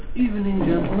Evening,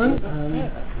 gentlemen.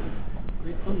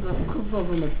 We're on the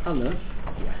Kuvov of Aleph,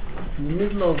 in the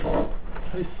middle of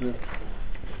Tosfos.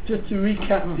 Just to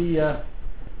recap the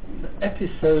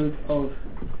episode of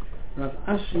Rav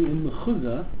Ashi in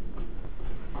Mechuzah,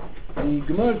 the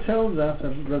Gemara tells us,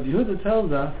 Rav Yehuda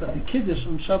tells us, that the Kiddush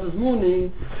on Shabbos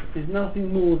morning is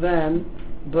nothing more than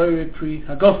Perek Arvei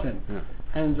Pesochim.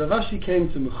 And Rav Ashi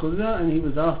came to Mechuzah and he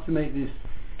was asked to make this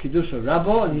Kiddush a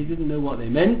Rabbo, and he didn't know what they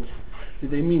meant. Did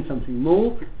they mean something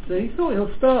more? So he thought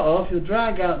he'll start off, he'll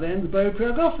drag out the end of Perek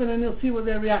Arvei Pesochim, and he'll see what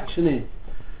their reaction is.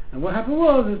 And what happened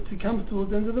was, as he comes towards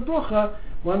the end of the bracha,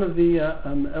 one of the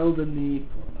elderly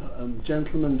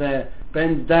gentlemen there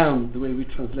bends down, the way we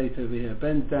translate over here,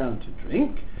 bends down to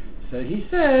drink. So he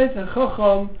said,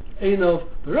 Chacham Einov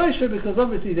Barosha, because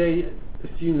obviously they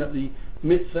assume that the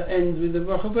mitzvah ends with the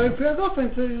bracha Perek Arvei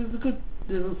Pesochim, so it was a good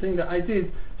little thing that I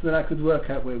did so that I could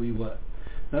work out where we were.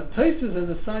 Now Tosfos has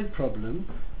a side problem.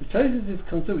 The Tosfos is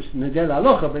concerned, which is Negel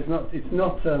Alocha, but it's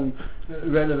not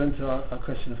relevant to our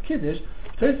question of Kiddush.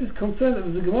 Tosfos is concerned that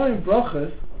there's a Gemara in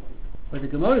Brachos where the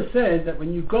Gemara says that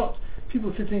when you've got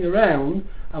people sitting around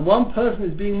and one person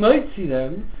is being motzi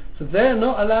them, so they're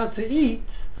not allowed to eat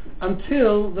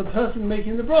until the person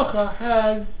making the bracha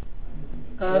has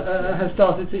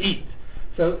started to eat.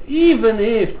 So even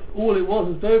if all it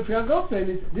was Perek Arvei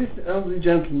Pesochim, this elderly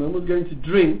gentleman was going to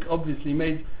drink, obviously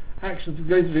made actions of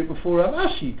going to drink before Rav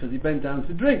Ashi, because he bent down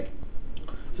to drink.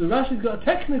 So Rav Ashi's got a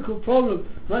technical problem,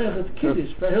 not Hilchos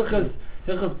Kiddush, but Hilchos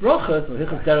Brachos, or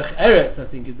Hilchos Derech Eretz,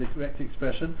 I think is the correct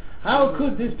expression. How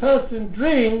could this person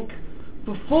drink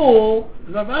before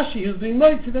Rav Ashi, who's being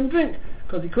made to them, drink?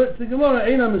 Because he quotes the Gemara,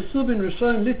 Eina Mesubin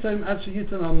Rishon Litom Ad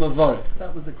Sheyitam HaMavorech.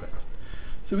 That was the question.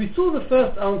 So we saw the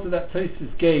first answer that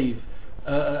Tosfos gave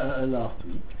last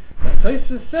week.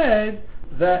 Tosfos said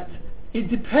that it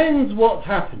depends what's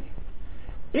happening.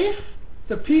 If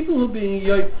the people who are being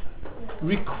yoked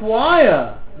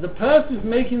require the person who's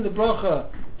making the bracha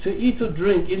to eat or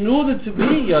drink in order to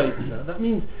be yoked, that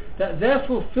means that their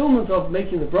fulfillment of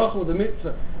making the bracha or the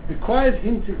mitzvah requires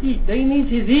him to eat. They need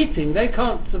his eating. They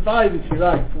can't survive, if you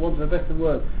like, for want of a better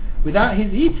word, without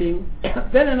his eating.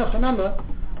 Then enochanama,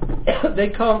 they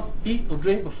can't eat or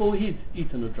drink before he's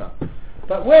eaten or drunk.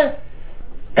 But where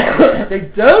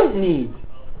they don't need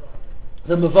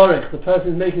the mavorech, the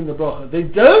person making the bracha, they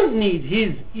don't need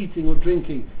his eating or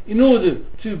drinking in order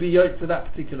to be yoked to that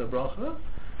particular bracha,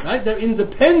 right? They're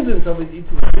independent of his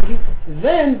eating or drinking,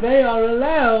 then they are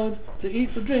allowed to eat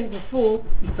or drink before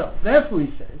he starts. Therefore,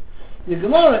 he says, the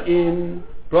Gemara in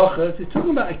brachas is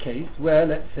talking about a case where,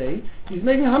 let's say, he's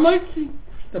making hamotzi.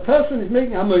 The person is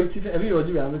making hamotzi for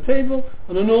everybody around the table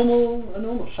on a normal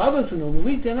Shabbos, a normal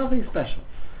weekday, nothing special.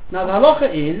 Now the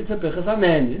halacha is, it's a brichas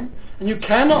hanenin, and you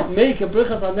cannot make a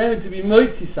brichas hanenin to be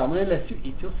motzi someone unless you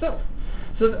eat yourself.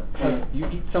 So you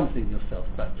eat something yourself.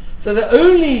 But so the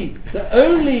only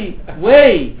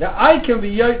way that I can be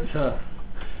yotza,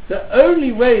 the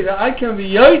only way that I can be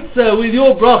yotza with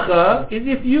your bracha is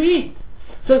if you eat.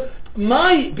 So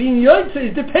my being yotza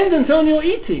is dependent on your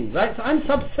eating, right? So I'm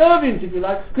subservient, if you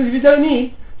like, because if you don't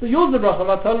eat, so you're the bracha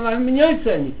v'atol, and I haven't been yotza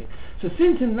anything. So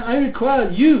since I require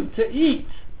you to eat,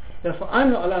 therefore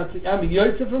I'm not allowed to, I'm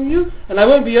yotza from you, and I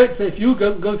won't be yotza if you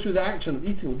go through the action of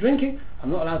eating or drinking. I'm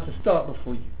not allowed to start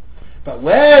before you. But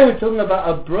where we're talking about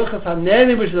a brichas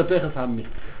hanerim, which is a brichas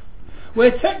hamitzvah,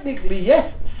 where technically,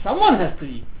 yes, someone has to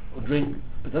eat or drink,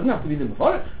 but it doesn't have to be the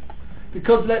mavorech.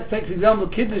 Because let's take, for example,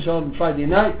 Kiddush on Friday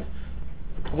night.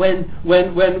 When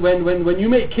you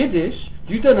make Kiddush,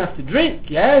 you don't have to drink.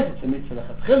 Yes, it's a mitzvah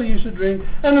lechatchila, you should drink,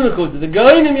 and then according to the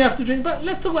goyim you have to drink. But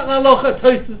let's talk about the halacha.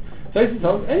 Tosfos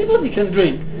holds anybody can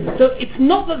drink. So it's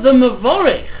not that the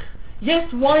mavorech, yes,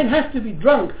 wine has to be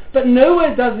drunk, but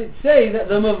nowhere does it say that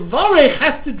the mavorech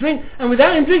has to drink, and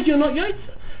without him drinking you're not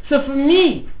yotza. So for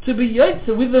me to be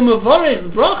yotza with the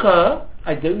mavorech bracha,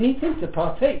 I don't need him to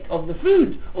partake of the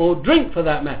food or drink for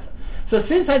that matter. So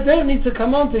since I don't need to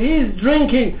come on to his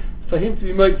drinking for him to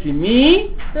be motzi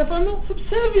me, therefore I'm not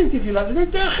subservient, if you like. There's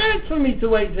no derech for me to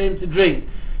wait for him to drink.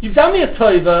 You've done me a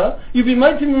tova, you've been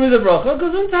motzi me with a bracha,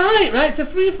 goes on tight, right? It's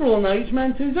a free-for-all now, each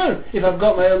man to his own. If I've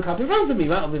got my own cup in front of me,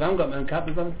 right? If I haven't got my own cup,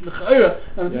 it's something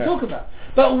to talk about.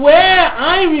 But where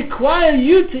I require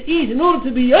you to eat in order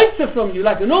to be yotza from you,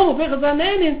 like a normal brichas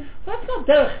hanenin, that's not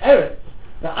derech eretz.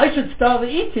 That I should start the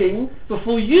eating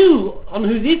before you, on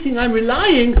whose eating I'm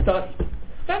relying, start eating.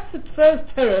 That's the first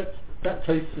teretz that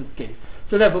Tosfos gave.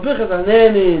 So therefore, brichas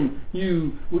hanenin,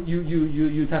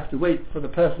 you'd have to wait for the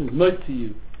person who's motzi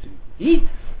you to eat,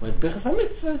 whereas brichas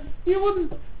hamitzvahs, you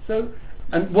wouldn't. So,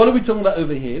 and what are we talking about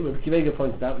over here? Well, Kivega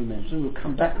pointed out, we mentioned, we'll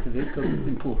come back to this because it's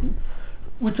important.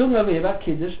 we're talking over here about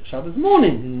Kiddush Shabbos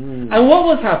morning. And what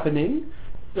was happening?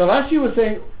 Rav Ashi was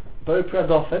saying Bo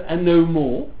Pragofen and no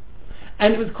more.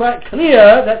 And it was quite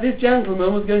clear that this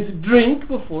gentleman was going to drink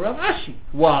before Rav Ashi.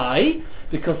 Why?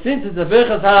 Because since it's a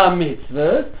Birchas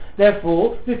HaMitzvah,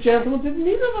 therefore this gentleman didn't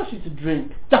need Rav Ashi to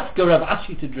drink. Dafka Rav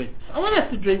Ashi to drink. Someone has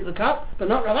to drink the cup, but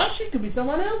not Rav Ashi. It could be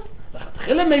someone else.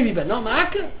 Maybe, but not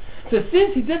Ma'akah. So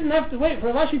since he didn't have to wait for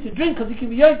Rav Ashi to drink, because he can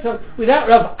be yoked without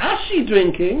Rav Ashi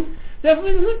drinking, therefore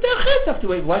he doesn't have to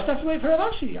wait. Why should I have to wait for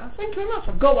Rav Ashi? Thank you very much.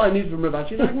 I've got what I need from Rav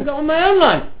Ashi, and I can go on my own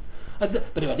life. But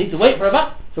if I need to wait for Rav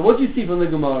Ashi, so what do you see from the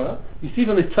Gemara? You see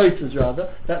from the Tosfos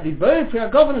rather, that the Bo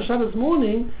Pragofen on Shabbos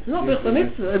morning is not Birchas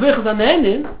HaMitzvah, Birchas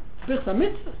HaNenin, it's Birchas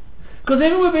HaMitzvah. Because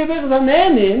if it would be a Birchas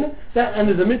HaNenin, and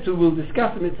there's a mitzvah, we'll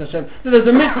discuss the mitzvah Hashem, so there's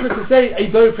a mitzvah to say a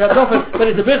Bo Pragofen, but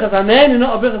it's a Birchas HaNenin,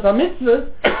 not a Birchas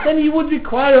HaMitzvah, then you would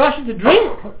require Rav Ashi to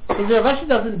drink. Because if Rav Ashi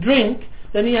doesn't drink,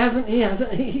 then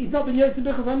he's not been yoked to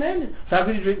Birchas HaNenin. So how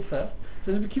could he drink first?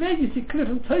 So the B'kived, you see clear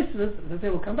from Tosfos, as I say,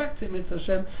 we'll come back to it, Mitzvah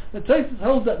Hashem, the Tosfos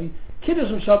holds that the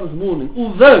Kiddush on Shabbos morning,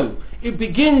 although it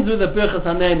begins with a Birchas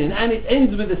HaNenin and it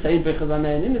ends with the same Birchas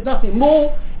HaNenin, there's nothing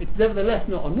more, it's nevertheless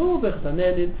not a normal Birchas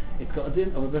HaNenin, it's got a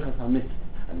din of a Birchas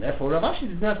HaMitzvah. And therefore Rav Ashi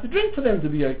didn't have to drink for them to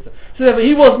be yoked. So therefore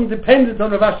he wasn't dependent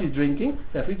on Rav Ashi's drinking,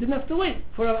 therefore he didn't have to wait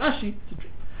for Rav Ashi to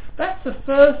drink. That's the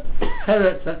first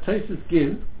teretz that Tosfos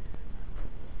gives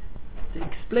to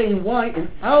explain why in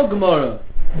our Gemara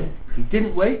he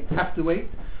didn't have to wait.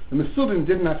 The Mesubim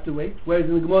didn't have to wait, whereas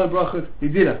in the Gemara Brachos he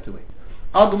did have to wait.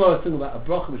 Our Gemara is talking about a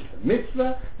bracha which is a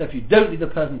mitzvah, that if you don't need a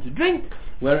person to drink,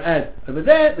 whereas over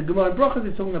there the Gemara Brachos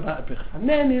is talking about a Birchas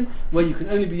HaNenin, where you can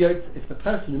only be yoked if the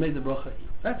person who made the bracha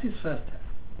eats. That's his first test.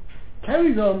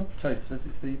 Carries on Tosfos,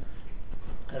 it's the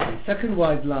second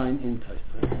wide line in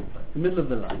Tosfos, the middle of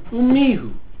the line.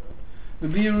 Umihu. The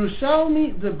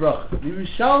Yerushalmi the bracha. The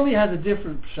Yerushalmi has a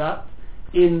different pshat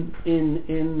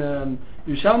Yerushalmi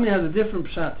has a different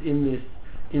pshat in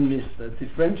this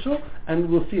differential, and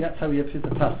we'll see that's how he appears the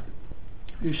pasuk.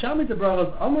 Yerushalmi the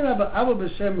bracha Amar Abba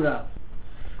b'Shem Rav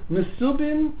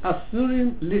Mesubim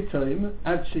Asurim Litoim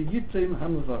Ad Sheyitoim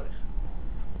Hamavarich.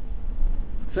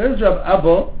 Says Rav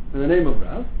Abba in the name of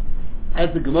Rav, as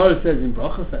the Gemara says in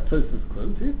Brachos that Tosfos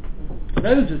quoted,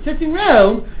 those who are sitting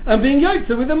round and being yoked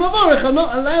with a mavarich are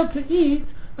not allowed to eat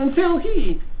until he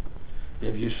eats.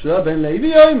 Rabbi Yeshua ben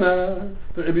Levi Omer,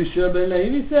 but Rabbi Yeshua ben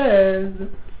Levi says,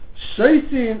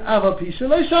 Shoisin Ava Pisha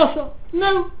Lo Shasa.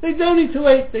 No, they don't need to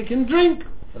wait, they can drink,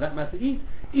 for that matter eat,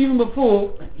 even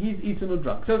before he's eaten or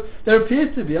drunk. So there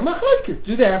appears to be a machlokes.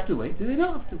 Do they have to wait? Do they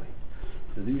not have to wait?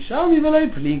 So the Yerushalmi v'lo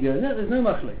pliga, no, there's no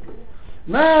machlokes.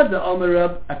 Ma the Omer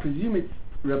Rab, I presume it's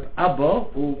Rab Abba,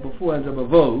 or before as Rab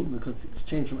Avo, because it's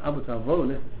changed from Abba to Avo,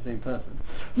 unless it's the same person.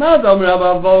 Ma the Omer Rab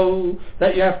Avo,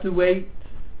 that you have to wait,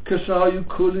 Kashayu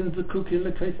Kulin the cooking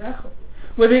the case Echot,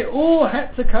 where they all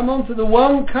had to come onto the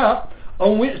one cup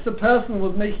on which the person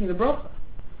was making the bracha.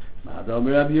 Ma the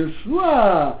Omer Rab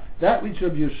Yeshua, that which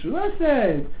Rab Yeshua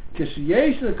said,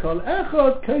 Kashiyesh lekol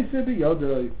Echot koseh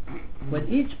b'yodoi, when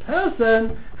each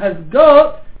person has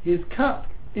got his cup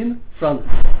in front of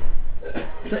him.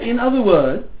 So in other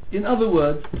words,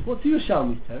 what's the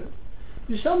Yerushalmi's teretz?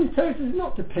 Yerushalmi's teretz is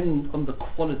not dependent on the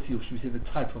quality, or should we say the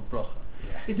type of bracha.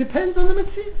 It depends on the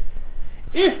mitzvah.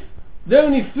 If the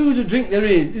only food or drink there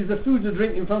is the food or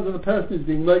drink in front of the person who's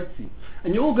being motzi,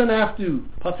 and you're all going to have to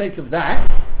partake of that,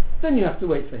 then you have to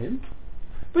wait for him.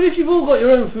 But if you've all got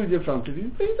your own food in front of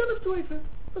you, then you don't have to wait for him.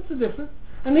 What's the difference?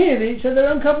 And here they each have their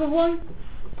own cup of wine.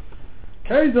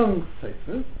 Carries on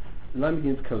Tosfos. The line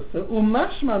begins kosa.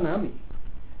 Umashma nami.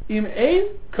 Im ein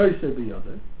kosa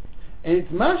biyodo. And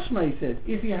it's mashma, he said,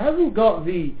 if he hasn't got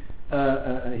the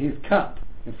his cup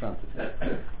in front of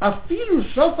him.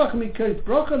 Afilu shofach mikos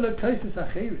brocha lekosis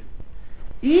acherim.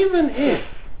 Even if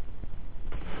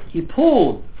he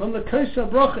poured from the kosher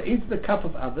brocha into the cup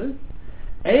of others,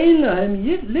 ein lahem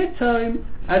litoim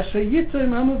asher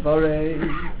yitoim hamavarei.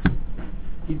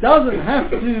 He doesn't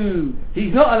have to,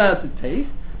 he's not allowed to taste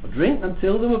or drink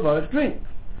until the mavarech drinks.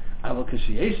 Aval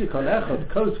kashiyeshe kol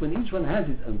echad kos, when each one has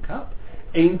his own cup,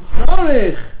 ein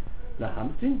tzorich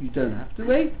lahamtin, you don't have to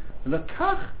wait,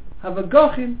 lakach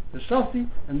havagochin v'shosi,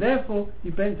 and therefore he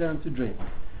bent down to drink.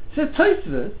 So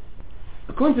Tosfos,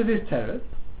 according to this teretz,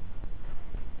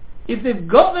 if they've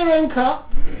got their own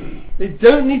cup, they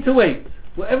don't need to wait,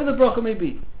 whatever the bracha may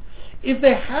be. If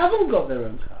they haven't got their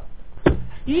own cup,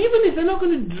 even if they're not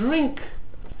going to drink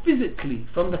physically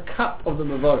from the cup of the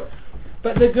mavarech,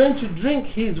 but they're going to drink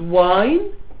his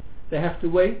wine, they have to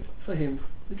wait for him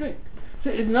to drink.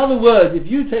 So in other words, if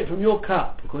you take from your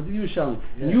cup, according to Yerushalmi,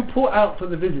 and you pour out for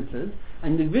the visitors,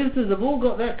 and the visitors have all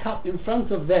got their cup in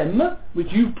front of them, which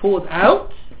you've poured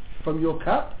out from your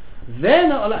cup, they're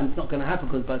not allowed. And it's not going to happen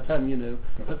because by the time,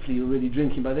 hopefully you're already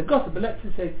drinking by their gossip, but let's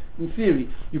just say, in theory,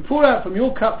 you pour out from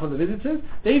your cup for the visitors,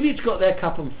 they've each got their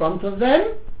cup in front of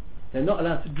them, they're not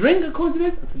allowed to drink according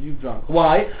to this until you've drunk.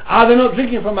 Why? They're not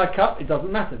drinking from my cup? It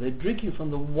doesn't matter. They're drinking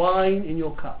from the wine in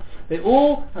your cup. They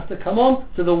all have to come on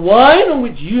to the wine on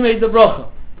which you made the bracha.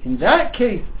 In that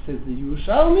case, says the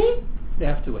Yerushalmi, they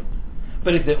have to wait.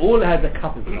 But if they all had the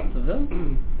cup in front of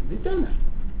them, they don't have to.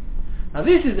 Now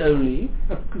this is only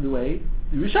the way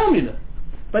the Yerushalmi learns.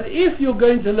 But if you're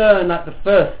going to learn like the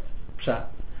first pshat,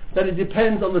 that it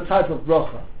depends on the type of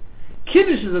bracha.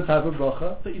 Kiddush is a type of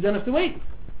bracha, but you don't have to wait.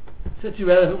 So it's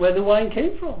irrelevant where the wine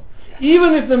came from.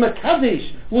 Even if the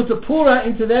Makadesh were to pour out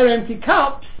into their empty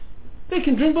cups, they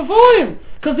can drink before him,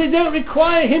 because they don't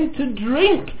require him to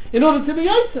drink in order to be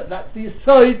Yosef. That's the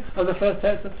aside of the first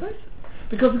text of Tosfos.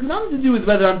 Because it's nothing to do with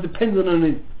whether I'm dependent on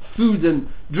his food and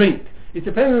drink. It's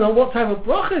dependent on what type of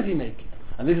bracha is he making.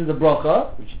 And this is a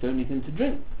bracha which you don't need him to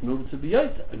drink in order to be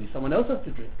Yosef. Only someone else has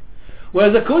to drink.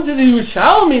 Whereas according to the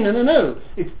Yerushalmi, no.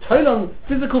 It's told on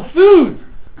physical food.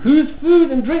 Whose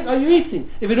food and drink are you eating?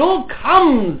 If it all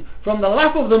comes from the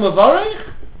lap of the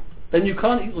Mavarech, then you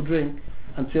can't eat or drink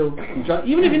until you drink.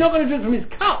 Even if you're not going to drink from his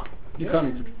cup, you can't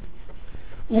eat or drink.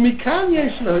 Umikan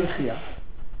yesh lohichia,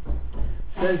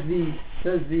 says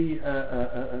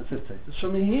Tosfos.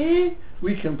 From here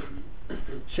we can prove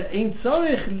she'ein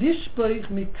tzorich lishpoich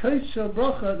mikos shel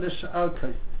bracha l'sha'ar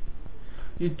kos.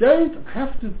 You don't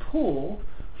have to pour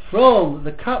from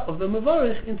the cup of the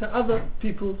Mavarech into other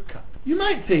people's cup. You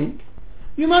might think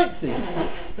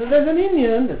that there's an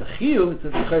Indian, there's a Shiur,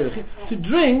 to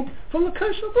drink from the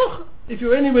kosher bracha, if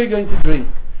you're anyway going to drink.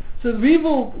 So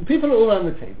people are all around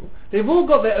the table, they've all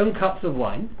got their own cups of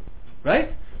wine,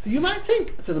 right? So you might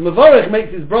think, so the Mavarech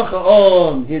makes his bracha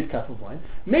on his cup of wine,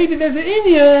 maybe there's an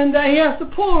Indian that he has to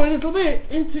pour a little bit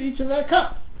into each of their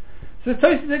cups. So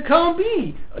Tosfos said it can't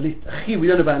be. At least we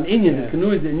don't know about an Indian. You can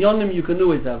always in Yonim. You can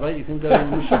always have, right? You can go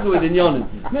and sugar with in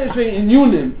Yonim. No, it's really in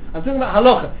Yunim. I'm talking about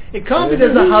halacha. It can't be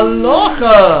there's a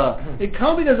halacha. It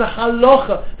can't be there's a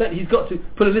halacha that he's got to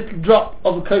put a little drop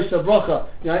of a kosher bracha,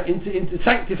 into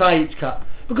sanctify each cup.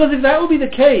 Because if that would be the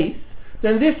case,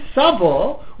 then this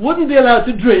sabor wouldn't be allowed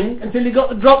to drink until he got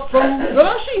the drop from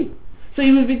Rav Ashi. So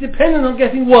he would be dependent on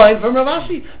getting wine from Rav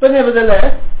Ashi. But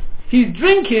nevertheless, he's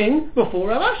drinking before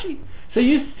Rav Ashi. So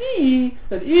you see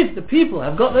that if the people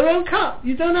have got their own cup,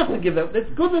 you don't have to give them. It's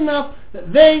good enough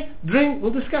that they drink.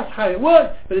 We'll discuss how it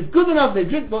works, but it's good enough they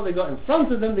drink what they got in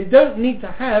front of them. They don't need to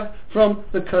have from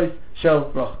the kos shel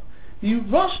bracha. The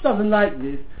Rosh doesn't like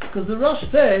this because the Rosh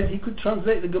says he could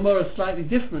translate the Gemara slightly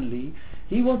differently.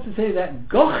 He wants to say that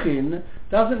gochin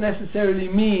doesn't necessarily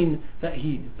mean that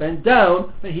he bent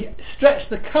down, but he stretched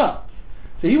the cup.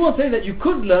 So he wants to say that you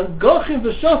could learn gochin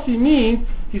v'shosi means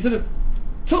he sort of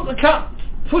took the cup,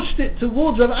 pushed it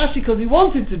towards Rav Ashi because he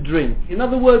wanted to drink. In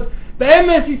other words,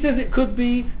 be'emes he says it could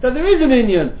be that there is an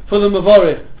inyan for the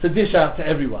Mavarech to dish out to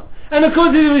everyone. And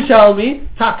according to the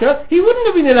Yerushalmi, Taka, he wouldn't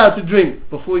have been allowed to drink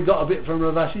before he got a bit from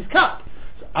Rav Ashi's cup.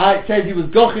 So it says he was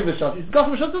gochin v'shos.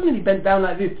 Gochin v'shos doesn't mean he bent down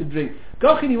like this to drink.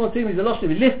 Gochin, he wants to he's a loshim.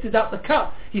 He lifted up the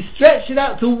cup. He stretched it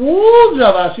out towards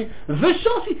Rav Ashi,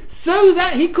 v'shosi, so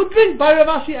that he could drink by Rav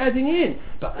Ashi adding in.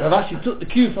 But Rav Ashi took the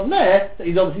cue from there that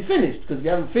he's obviously finished, because if you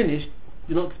haven't finished,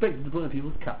 you're not expected to put in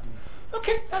people's cup.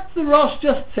 Okay, that's the Rosh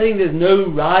just saying there's no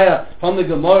raya from the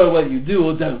Gemara whether you do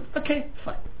or don't. Okay,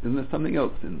 fine. Isn't there something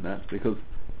else in that? Because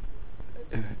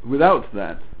without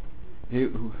that,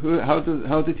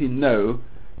 how did he know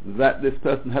that this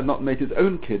person had not made his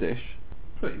own kiddush?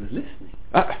 Well, he was listening.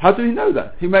 How did he know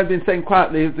that? He may have been saying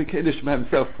quietly the kiddush by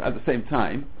himself at the same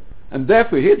time, and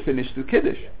therefore he had finished the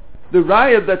kiddush. The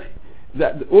raya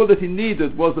that all that he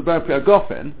needed was the Perek Arvei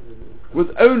Pesochim was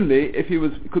only if he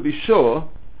could be sure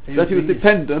that he was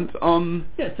dependent on...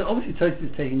 Yeah, so obviously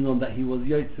Tosfos is taking on that he was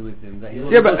Yotze with him. That he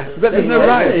was but there's no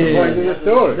raya.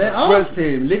 They asked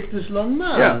him, Likdush Lon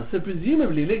Ma. Yeah. So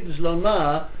presumably Likdush Lon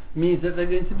Ma means that they're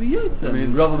going to be Yotze. I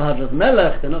mean, Rav Hadras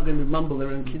Melech, they're not going to mumble their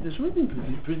own Kiddush with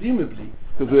him, presumably.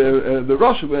 Because the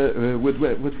Rosh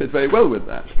would fit very well with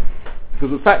that.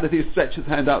 Because the fact that he stretched his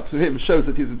hand out to him shows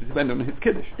that he's dependent on his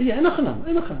kiddush. Yeah, enochanam.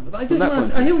 But I don't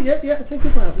I hear take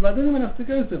your point, but I don't even have to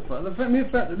go so far. The mere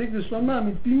fact that Likdush Lon Ma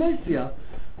means be Motzia.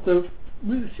 So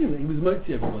we assume that he was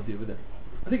Motzia everybody over there.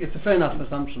 I think it's a fair enough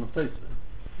assumption of Tosfos.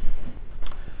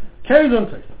 Carries on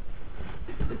Tosfos.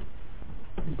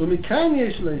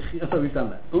 We've done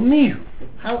that.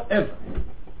 However,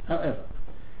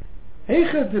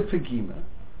 Heicha de Pegima,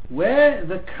 where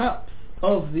the cups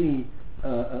of the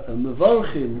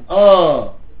Mevorchim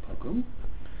are pogum.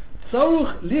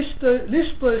 Tzoruch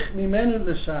lishpoich mimenu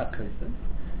l'shar kosem.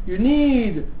 You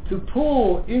need to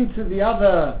pour into the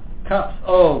other cups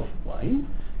of wine.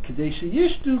 Kedei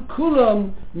sheyishtu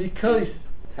kulam mikos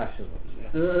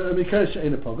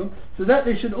she'ena pogum, so that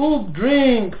they should all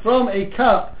drink from a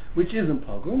cup which isn't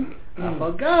pogum.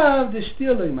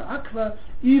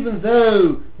 Even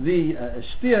though the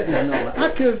shtir is not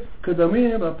ma'akev,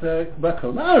 kedomim b'perek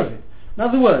Arvei. In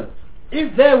other words,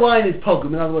 if their wine is pogum,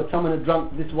 in other words, someone had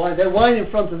drunk this wine, their wine in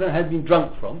front of them had been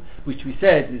drunk from, which we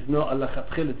said is not a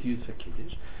lachatchila to use for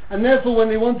kiddush, and therefore when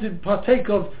they want to partake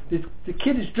of the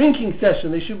kiddush drinking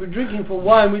session, they should be drinking from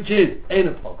wine which is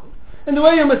ena pogum. And the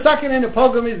way you're masakin ena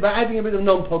pogum is by adding a bit of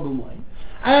non-pogum wine.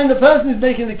 And the person who's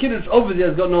making the kiddush obviously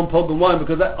has got non-pogum wine,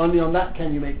 because only on that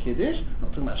can you make kiddush. Not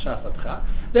talking about shafat.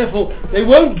 Therefore, they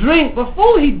won't drink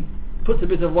before he puts a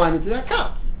bit of wine into their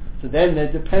cups. So then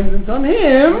they're dependent on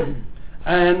him,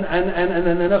 and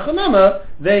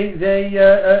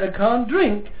they can't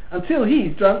drink until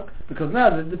he's drunk, because now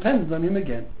they're dependent on him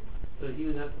again. So he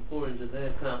would have to pour into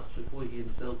their cups before he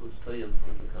himself was taken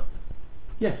from the cup.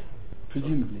 Yes,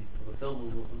 presumably. The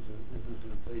Talmud isn't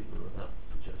in favour of that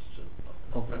suggestion.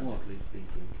 Practically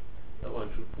speaking, that one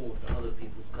should pour to other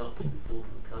people's cups before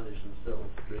the Kaddish themselves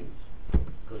drinks,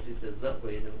 because if there's that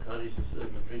way, then Kaddish is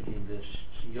certainly drinking the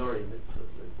Shiur mitzvah, so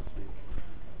to speak.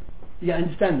 Yeah, I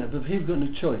understand that, but he's got no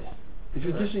choice. If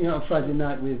you're dishing out on Friday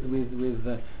night with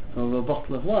a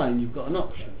bottle of wine, you've got an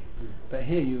option. But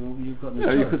here you've got no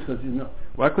choice, because he's not.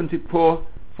 Why couldn't he pour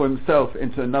for himself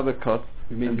into another cup?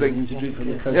 You mean drink to drink from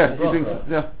the kosher? Yeah, he drinks.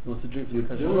 Yeah. He wants to drink from the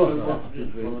kosher.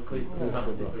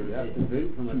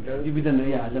 We don't know.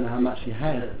 Yeah, I don't know how much he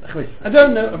had. I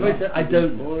don't know. I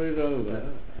don't know.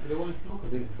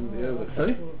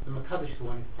 Sorry?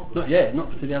 Not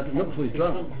before he's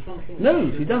drunk. No,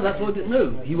 if he does, that's what.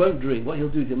 No, he won't drink. What he'll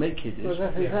do is he'll make kiddush.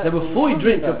 Then before he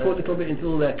drinks, he'll pour a little bit into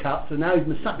all their cups, and now he's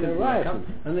masakin into their cups,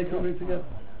 and they can drink together.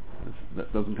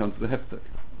 That doesn't count to the hefsek.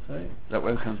 Sorry? That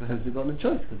won't count to the hefsek. You've got no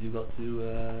choice, because you've got to.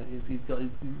 He's got to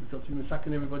be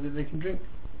masakin everybody that they can drink.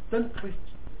 Don't twist.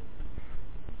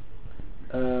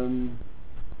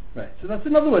 Right. So that's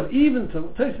another word. Even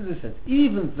so, Tosfos says,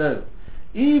 even though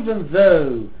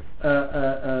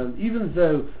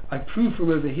I prove from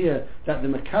over here that the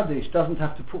Mekadesh doesn't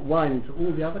have to put wine into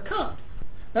all the other cups.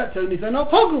 That's only if they're not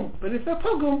pogum. But if they're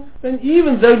pogum, then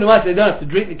even though no matter they don't have to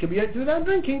drink, it can be empty without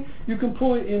drinking. You can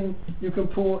pour in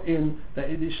that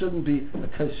it shouldn't be a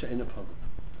kosher in a pogum.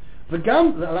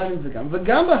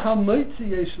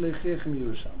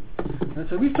 And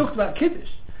so we've talked about kiddush,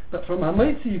 but from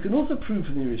Hamoitzi you can also prove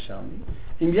from the Yerushalmi.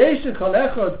 In Yesha Kol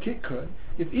Echad Kikro,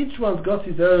 if each one's got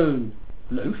his own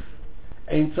loaf,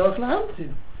 Ein Tzorach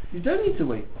Lahamtin. You don't need to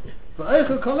wait. For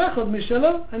Eichel Kol Echad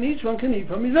Mishalo, and each one can eat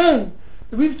from his own.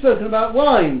 We've spoken about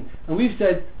wine, and we've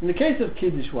said, in the case of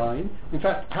Kiddush wine, in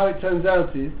fact, how it turns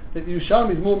out is that the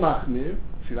Yerushalmi is more machmir,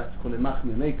 if you like to call it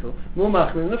machmir mekel, more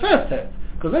machmir than the first teretz.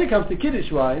 Because when it comes to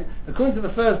Kiddush wine, according to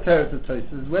the first teretz of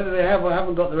Tosfos, whether they have or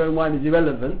haven't got their own wine is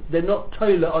irrelevant. They're not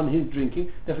toiler on his drinking,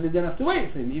 therefore they don't have to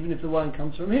wait for him, even if the wine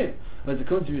comes from him. Whereas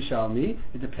according to Yerushalmi,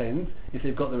 it depends if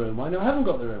they've got their own wine or haven't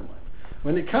got their own wine.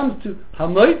 When it comes to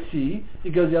Hamoitzi,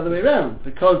 it goes the other way around,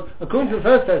 because according to the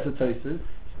first teretz of Tosfos,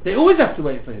 they always have to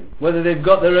wait for him, whether they've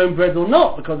got their own bread or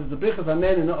not, because it's a brichas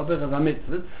amen and not a brichas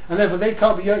hamitzvah, and therefore they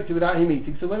can't be yoked without him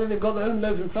eating. So whether they've got their own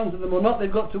loaf in front of them or not,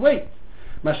 they've got to wait.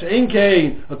 Masha'in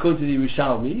Kain, according to the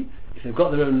Yerushalmi, if they've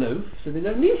got their own loaf, so they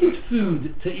don't need his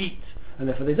food to eat, and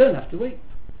therefore they don't have to wait.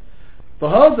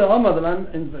 V'hod ha'amah, the line,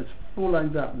 and it's 4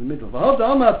 lines out in the middle. V'hod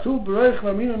ha'amah tul b'roich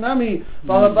v'aminu nami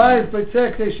v'alabayis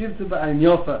b'tzeh k'tei shivtu b'ayin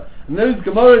yofa. And those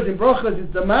Gemaras in Brochas,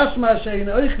 it's the mashma she'in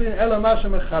oichlin ela mashma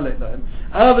mechalet lahem.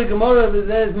 Other Gemara,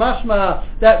 there's mashma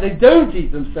that they don't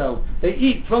eat themselves. They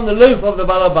eat from the loaf of the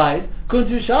balabayis. According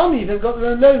to Yerushalmi, if they've got their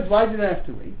own loaves, why do they have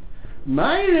to wait? Those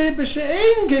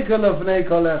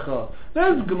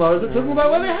Gemaras are talking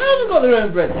about when they haven't got their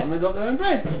own bread, they've got their own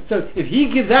bread. So if he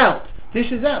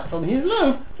dishes out from his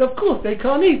loaf, so of course they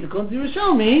can't eat, according to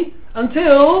Yerushalmi,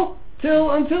 until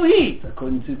he eats.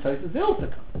 According to Tosfos, they also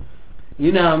can't.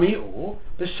 Yinami, or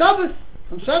the Shabbos,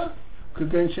 on Shabbos, could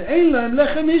go in she'ein lahem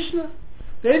lechem mishnah.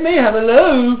 They may have a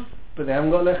loaf, but they haven't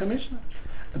got lechem mishnah.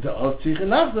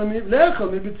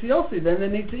 Then they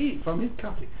need to eat from his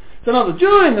cutting. So in other words,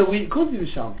 during the week,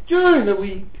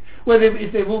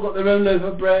 if they've all got their own loaf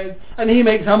of bread, and he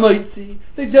makes hamoitzi,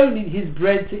 they don't need his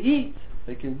bread to eat.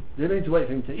 They don't need to wait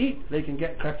for him to eat. They can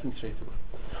get cracking straight away.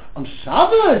 On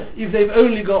Shabbos, if they've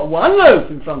only got one loaf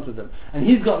in front of them, and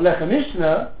he's got lechem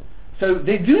mishnah, so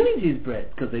they do need his bread,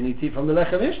 because they need to eat from the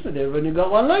lechem mishnah. They've only got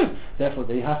one loaf. Therefore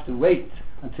they have to wait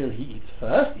until he eats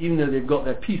first, even though they've got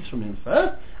their piece from him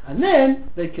first, and then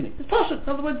they can eat. It's pashut. In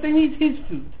other words, they need his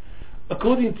food.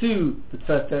 According to the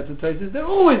first set of Tosfos, they're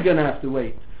always going to have to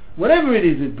wait. Whatever it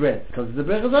is with bread, because it's the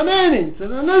brechas on earning, so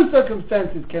under no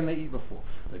circumstances can they eat before.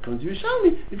 But according to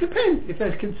Yerushalmi, it depends. If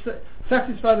they can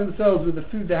satisfy themselves with the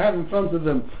food they have in front of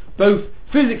them, both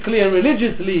physically and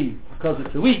religiously, because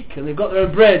it's a week, and they've got their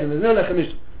own bread, and there's no lechem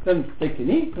mishna, then they can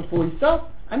eat before he starts,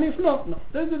 and if not, no.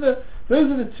 Those are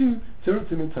the two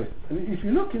terutzim in Tosfos. And if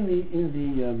you look in the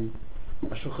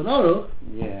Shulchan Aruch,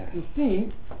 you'll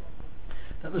see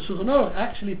that the Shulchan Aruch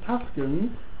actually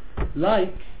paskens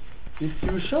like this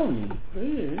Yerushalmi.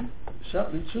 The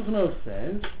Shulchan Aruch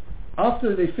says,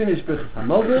 after they finish Birchas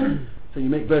HaModem, so you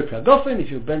make Perek Arvei Pesochim if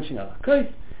you're benching al HaKois,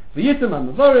 v'yitam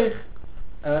HaMavorech,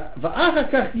 v'achar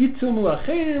kach yitumu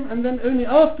acherim, and then only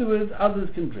afterwards others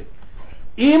can drink.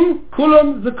 Im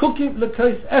kulam zekukim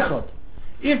l'kois echad.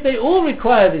 If they all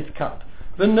require this cup,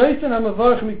 v'noisen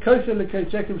HaMavorech mikosa l'kois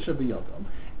shekem shabiyodam.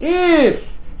 If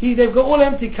they've got all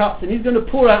empty cups and he's going to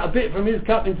pour out a bit from his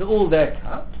cup into all their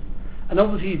cups, and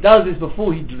obviously he does this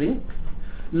before he drinks,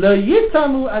 lo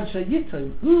yitamu ad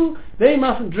shayitamu, they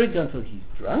mustn't drink until he's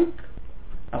drunk.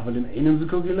 But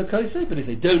if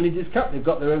they don't need his cup, they've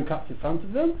got their own cups in front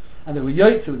of them, and they were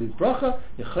yotze with his bracha,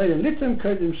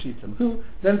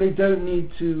 then they don't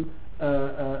need to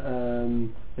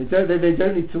they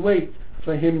don't need to wait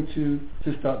for him to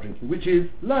start drinking, which is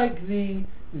like the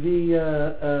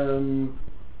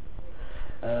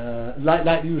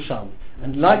Yerushalmi.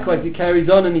 And likewise he carries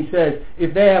on and he says,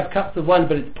 if they have cups of wine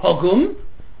but it's pogum,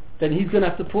 then he's going to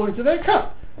have to pour into their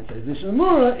cup. And so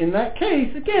Zishlamura, in that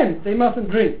case, again, they mustn't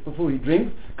drink before he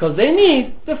drinks, because they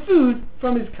need the food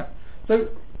from his cup. So,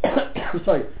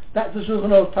 sorry, that's the Shulchan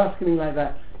Aruch paskening like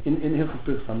that in Hilchos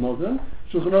Birchas HaModem.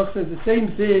 Shulchan Aruch says the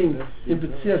same thing in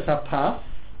B'tzias HaPas.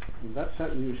 That's how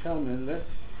you shall,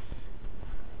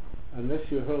 unless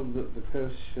you hold that the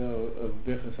curse of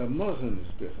Birchas HaModem is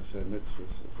Birchas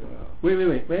HaMitzvahs as well. Wait,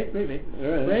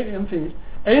 I'm finished.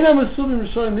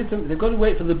 They've got to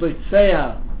wait for the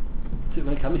B'tzeah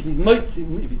when it comes. If he's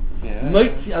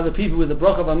motzi other people with the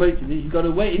bracha of motzi, he's got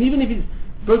to wait. And even if he's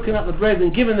broken up the bread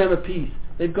and given them a piece,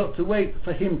 they've got to wait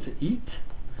for him to eat.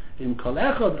 But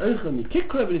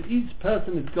if each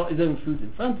person has got his own food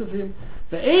in front of him,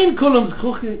 they don't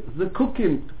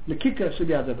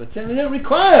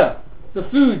require the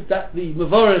food that the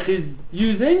Mavorech is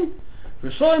using.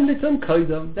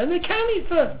 Then they can eat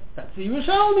first. That's the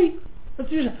Yerushalmi.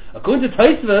 According to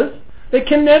Tosfos, they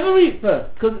can never eat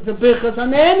first, because it's a Birchas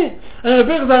HaNe'enin. And a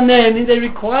Birchas HaNe'enin, they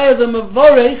require the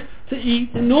Mavorech to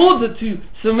eat in order to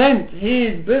cement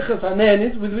his Birchas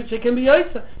HaNe'enin with which they can be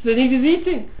yotze. So they need his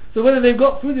eating. So whether they've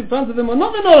got food in front of them or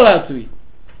not, they're not allowed to eat.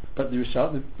 But the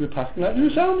Yerushalmi, we're passing like the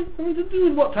Yerushalmi. Something to do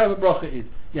with what type of bracha it is.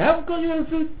 You haven't got your own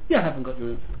food, you haven't got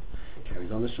your own food.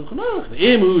 Carries on the Shulchan Aruch.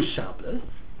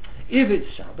 If it's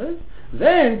Shabbos,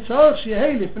 then tzarich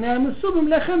sheyeh lifnei HaMesubim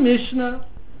lechem mishna.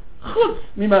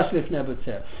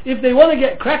 If they want to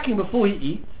get cracking before he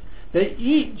eats, they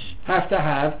each have to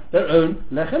have their own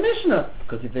lechem mishna.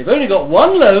 Because if they've only got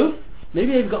one loaf,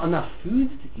 maybe they've got enough food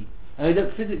to eat, and they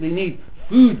don't physically need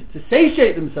food to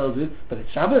satiate themselves with, but it's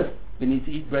Shabbos, they need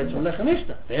to eat bread from lechem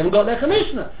mishna. They haven't got lechem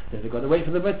mishna, so they've got to wait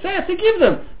for the b'tzeah to give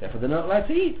them. Therefore they're not allowed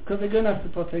to eat, because they're going to have to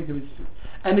partake of his food.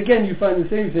 And again you find the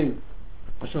same thing.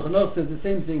 Shulchan Aruch says the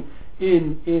same thing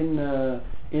in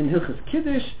Hilchos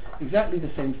Kiddush, exactly the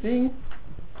same thing.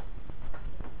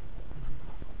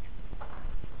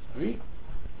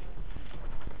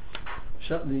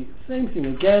 The same thing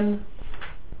again.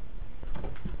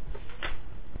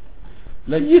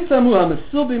 La yitzamu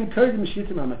ha-mesubim kodem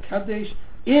shitim ha-makadesh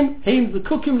im heim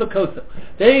zekukim l'kosa.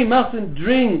 They mustn't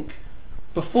drink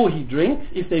before he drinks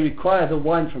if they require the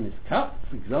wine from his cup.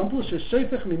 For example,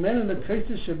 sheshofech mimenu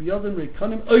l'kosa shebiyodem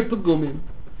reikonim opagumim.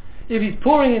 If he's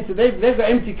pouring into, they've got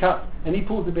empty cups and he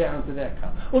pours a bit out into their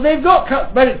cup. Or they've got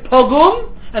cups but it's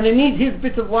pogum and they need his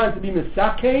bit of wine to be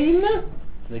misakein, so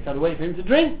they can't wait for him to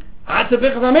drink. That's a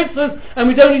Birchas HaMitzvahs, and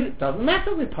we don't need it. Doesn't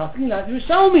matter, we're passing like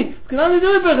Yerushalmi. You can only do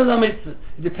a Birchas HaMitzvahs.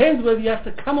 It depends whether you have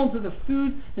to come onto the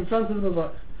food in front of the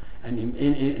Mavorech. And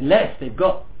unless they've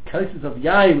got kosses of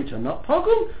yain which are not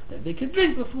pogum, then they can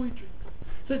drink before he drinks.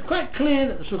 So it's quite clear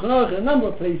that the Shulchan Aruch in a number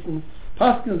of places,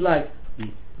 paskins like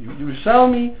the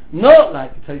Yerushalmi, not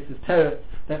like the Tosfos Teretz,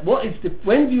 that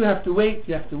when do you have to wait?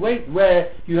 You have to wait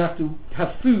where you have to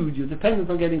have food. You're dependent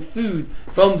on getting food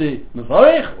from the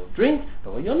Mavorech or drink,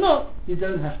 but when you're not, you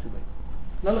don't have to wait.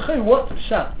 Now, what's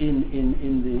pshat in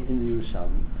the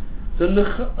Yerushalmi? So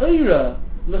l'cha'ira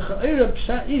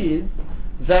pshat is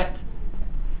that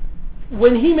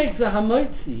when he makes a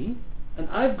hamotzi and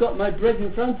I've got my bread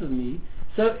in front of me,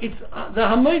 So it's the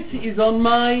hamotzi is on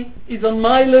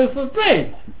my loaf of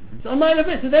bread. It's on my loaf of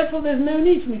bread. So therefore, there's no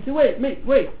need for me to wait.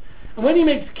 And when he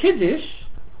makes kiddush,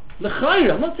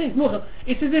 l'chayra, I'm not saying it's muchal.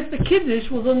 It's as if the kiddush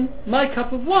was on my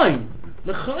cup of wine.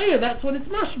 L'chayra, that's what it's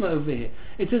mashma over here.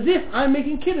 It's as if I'm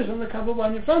making kiddush on the cup of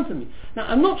wine in front of me. Now,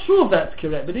 I'm not sure if that's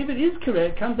correct, but if it is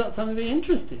correct, it comes out something very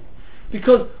interesting.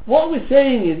 Because what we're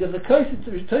saying is, if the kos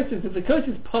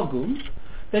is pogum,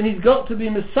 then he's got to be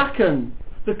mesaken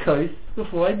the kos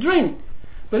before I drink.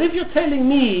 But if you're telling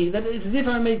me that it's as if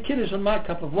I made kiddush on my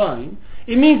cup of wine,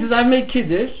 it means that I've made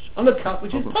kiddush on a cup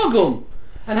which is pogum.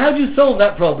 And how do you solve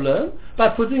that problem? By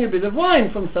putting a bit of wine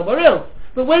from somewhere else.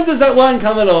 But when does that wine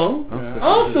come along?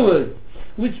 Afterwards.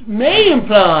 Which may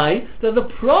imply that the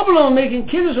problem of making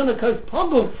kiddush on a kos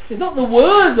pogum is not the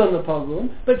words on the pogum,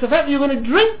 but it's the fact that you're going to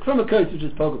drink from a kos which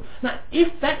is pogum. Now, if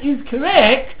that is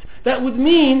correct, that would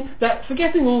mean that,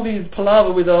 forgetting all these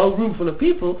palaver with a whole room full of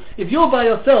people, if you're by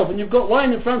yourself and you've got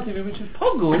wine in front of you which is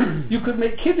pogum, you could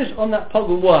make kiddush on that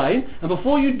pogum wine, and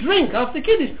before you drink, after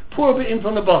kiddush, pour a bit in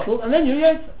from the bottle, and then you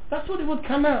that's what it would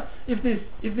come out if this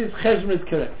cheshbon is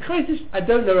correct. I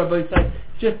don't know, Rabbi Say.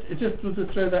 It just was to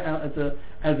throw that out as a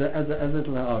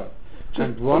little ha'ara.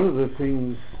 And one of the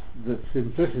things that's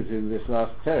implicit in this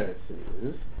last teretz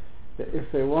is that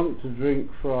if they want to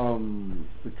drink from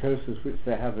the kosses which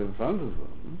they have in front of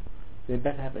them, they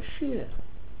better have a shiur.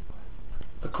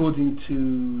 According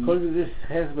to this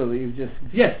hezbollah that you've just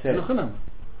said.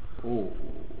 Oh,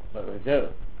 but they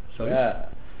don't. Sorry? Yeah.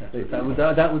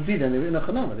 That would be then, they would have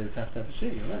to have a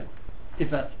shiur, you're right. If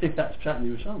that's Pshat in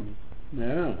Yerushalmi.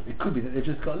 Yeah. It could be that they've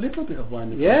just got a little bit of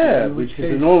wine. Which is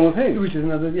a normal thing. Which is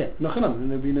another, then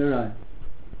there'll be no raya.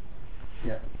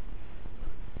 Yeah.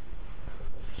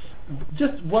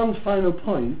 Just one final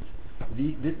point.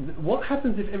 What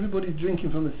happens if everybody's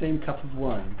drinking from the same cup of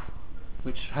wine?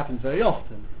 Which happens very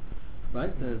often.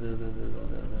 Right?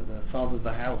 The father of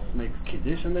the house makes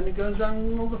kiddush and then it goes around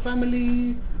and all the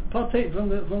family partake from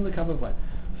the cup of wine.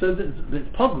 So it's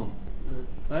pogum.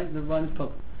 Right? The wine is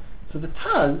pogum. So the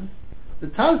Taz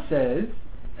says,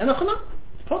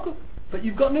 it's pogum. But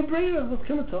you've got no breira. What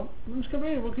can you do?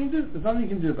 There's nothing you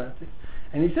can do about it.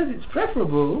 And he says it's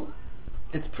preferable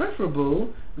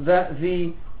that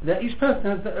each person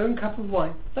has their own cup of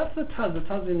wine. That's the Taz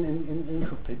in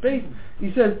Kufpei Beis.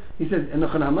 He says,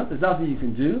 there's nothing you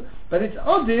can do, but it's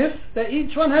obvious that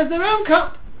each one has their own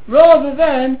cup, rather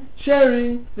than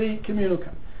sharing the communal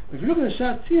cup. If you look at the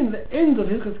Shatzin, the end of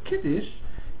Hilchos Kiddush,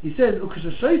 he says,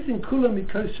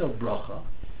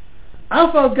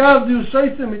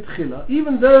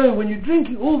 even though when you're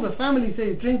drinking, all the family say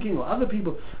you're drinking, or other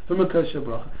people from a kosher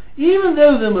bracha, even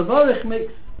though the Mavarech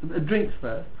makes drinks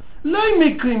first,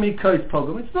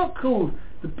 it's not called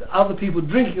the other people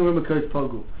drinking from a kos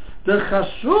pogum. The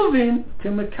chashuvin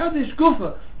kemekadish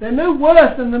gufa, they're no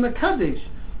worse than the mekadish.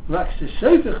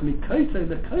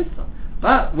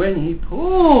 But when he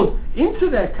poured into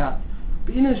their cup,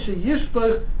 then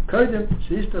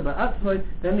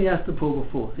he has to pour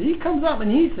before. So he comes up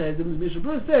and he says, and Bishop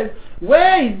Bruce says,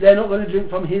 where they're not going to drink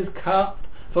from his cup,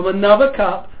 from another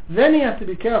cup, then he has to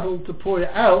be careful to pour it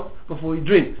out before he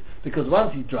drinks. Because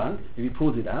once he's drunk, if he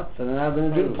pours it out, so they're now going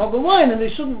to drink pogum wine, and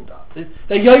they shouldn't.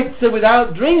 They're yotze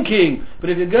without drinking. But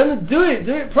if you're going to do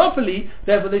it properly,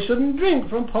 therefore they shouldn't drink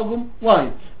from pogum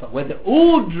wine. But when they're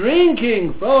all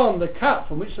drinking from the cup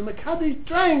from which the Mekadesh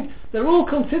drank, they're all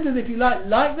considered, if you like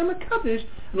the Mekadesh.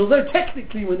 And although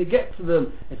technically when you get to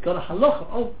them, it's got a halacha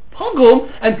of pogum,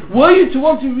 and were you to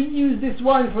want to reuse this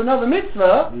wine for another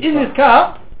mitzvah in this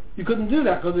cup, you couldn't do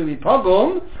that because it would be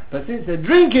pogum, but since they're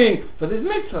drinking for this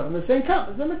mitzvah in the same cup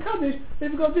as the Mekadesh,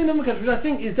 they've got din of Mekadesh, which I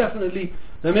think is definitely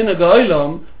the minhag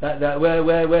ha'olam, that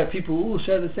where people all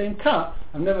share the same cup.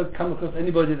 I've never come across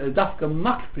anybody that is dafka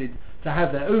makpid to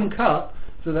have their own cup,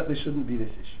 so that there shouldn't be this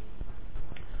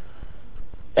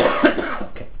issue.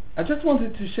 Okay, I just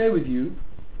wanted to share with you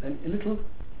a little,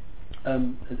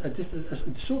 just a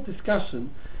short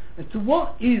discussion as to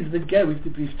what is the ger. We've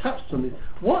touched on this.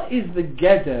 What is the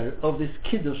geder of this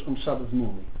kiddush on Shabbos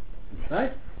morning?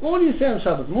 Right? What do you say on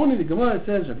Shabbos morning? The Gemara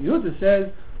says, Rabbi Yehuda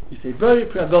says, you say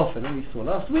Perek Arvei Pesochim. And we saw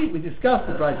last week, we discussed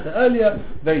the brayta earlier,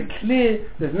 very clear,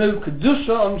 there's no kedusha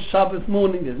on Shabbos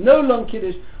morning, there's no long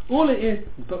kiddush, all it is,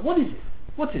 but what is it?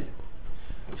 What is it?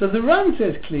 So the Ram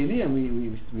says clearly, and we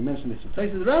mentioned this in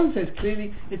places, the Ram says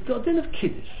clearly, it's got a din of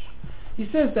kiddush. He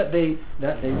says that they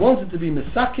wanted to be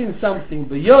mesakin something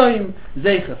b'yoyim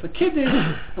zeicha for kiddush.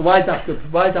 Why dafka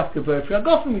Perek Arvei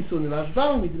Pesochim? We saw in the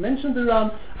Rashbam, we mentioned the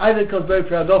Ram, either because Perek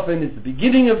Arvei Pesochim is the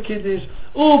beginning of kiddush,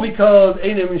 or because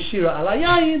einem shira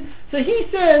alayayin. So he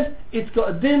says it's got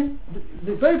a din.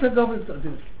 The Perek Arvei Pesochim has got a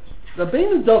din of kiddush.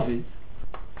 Rabbeinu David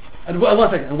And one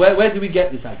second, and where do we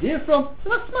get this idea from? So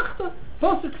that's Machta.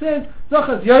 Pasuk says,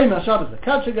 Zochas Yom HaShabbos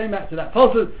HaKadsha, going back to that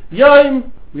Pasuk,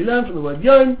 Yom, we learn from the word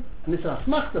Yom, and this is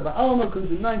Asmachta, Ba'alma, comes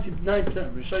in 90%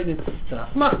 of Rishonim, so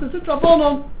Asmachta, it's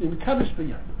Rabbanon, in Kaddish for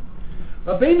Yom.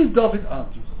 Rabbeinu David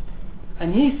argues,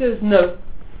 and he says no.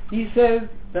 He says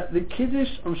that the Kiddush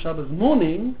on Shabbos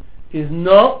morning is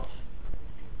not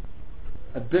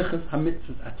a Birchas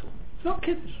HaMitzvahs at all. It's not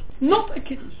Kiddush. Not a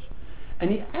Kiddush.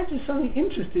 And he adds something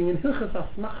interesting in Hilchas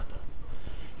Asmachta.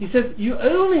 He says, you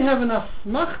only have an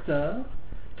Asmachta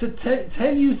to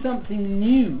tell you something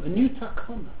new, a new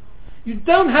takona. You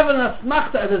don't have an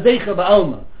Asmachta as a Zeicha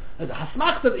Ba'alma. As a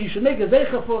Asmachta that you should make a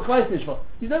Zeicha for a Chayis Nishvah.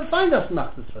 You don't find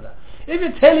Asmachtas for that. If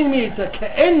you're telling me it's a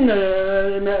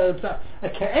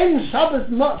Ke'en Shabbos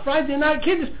Friday night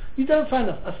Kiddush, you don't find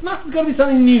that. Asmachta's got to be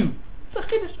something new. It's a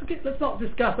Kiddush. Okay, let's not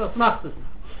discuss Asmachtas now.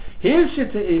 Here's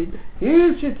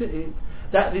Shitta'id,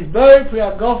 that this Perek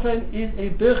Arvei Pesochim is a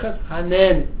Birchas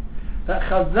Hanen. That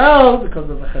Chazal, because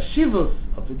of the Chashivus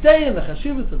of the day and the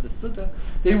Chashivus of the Suda,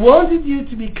 they wanted you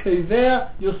to be Kover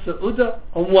your Seudah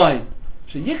on wine.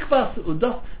 Sheyichva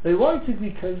Seudah, they wanted to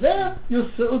be Kover your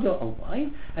Seudah on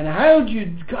wine. And how are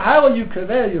you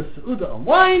Kover your Seudah on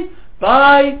wine?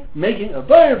 By making a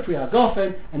Perek Arvei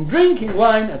Pesochim and drinking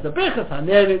wine as a Birchas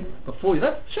Hanerim before you.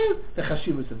 That's true. The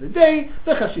Chashivus of the day,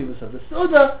 the Chashivus of the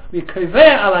Suda. We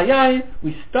Kover al Yayin.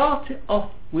 We start it off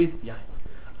with Yayin.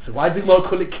 So why did we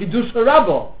call it Kiddush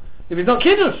Rabbo if it's not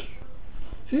Kiddush?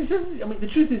 So he says, I mean, the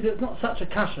truth is it's not such a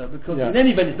kasha because in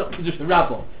any event it's not Kiddush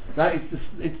Rabbo, right?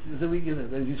 It's so we,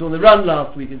 you saw on the run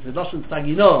last week. It's a Lashon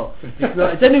Stagino.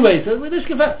 It's anyway. So we're just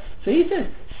confessed. So he says,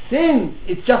 since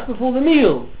it's just before the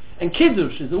meal. And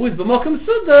Kiddush is always b'mokum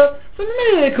Suda, so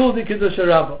maybe they called it Kiddush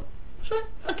Rabbo. Sure,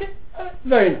 okay,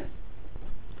 very nice.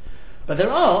 But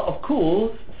there are, of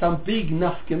course, some big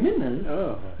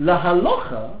nafkaminas,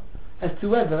 lahalocha, as to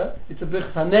whether it's a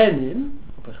Birchas Hanenim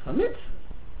or Birchas HaMitzvah.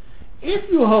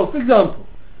 If you hold, for example,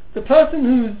 the person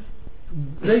who's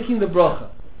making the bracha,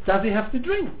 does he have to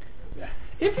drink? Yeah.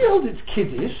 If you hold it's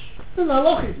Kiddush, then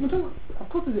lahalocha is, of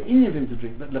course there's an inyan of him to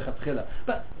drink, but lechatchila.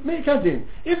 But make a din.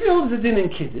 If you hold a din in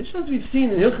Kiddush, as we've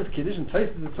seen in Hilchas Kiddush, and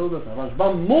Tosfos have told us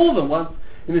Rashbam more than once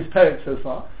in this Perek so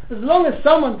far, as long as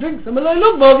someone drinks them, you're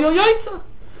yaitza.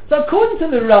 So according to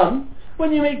the Ram,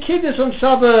 when you make Kiddush on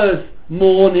Shabbos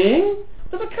morning,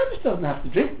 the Kiddush doesn't have to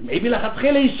drink. Maybe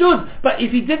lechatchila he should, but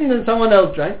if he didn't and someone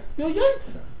else drank, you're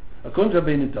yaitza. According to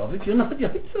Rabbeinu David, you're not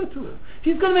yaitza to him.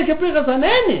 He's going to make a Birchas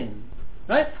Hanenim,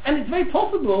 right? And it's very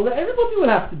possible that everybody will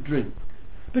have to drink.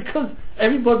 Because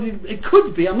everybody, it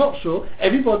could be, I'm not sure,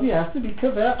 everybody has to be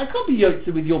Kover. I can't be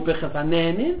yotze with your Birchas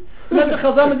Hanenim. Remember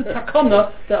Chazal with the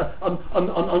Takona that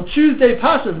on Tuesday,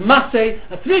 Pashas, Masay,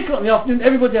 at 3 o'clock in the afternoon,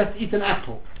 everybody has to eat an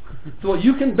apple. So what,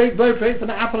 you can bake Perek for an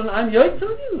apple and I'm yotze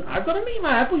with you? I've got to eat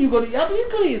my apple, you've got to eat apple,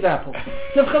 you've got to eat his apple.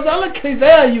 So Chazal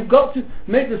Kover, you've got to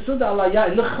make the Suda ala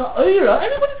Yai, L'cha'oira,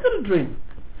 everybody's got to drink.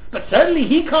 But certainly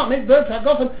he can't make Perek Arvei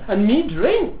Pesochim and me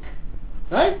drink.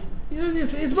 Right?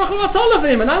 It's bracha all of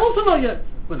him, and I'm also not yet.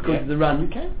 But according to the Ran, you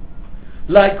can.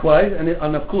 Likewise,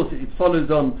 and of course it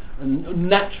follows on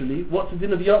naturally. What's the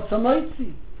din of Yotza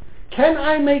Moitzi? Can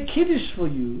I make Kiddush for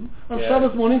you on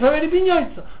Shabbos morning if I've already been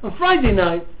Yotza? On Friday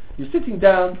night, you're sitting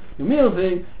down, you're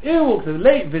mealsing, in walks a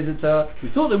late visitor,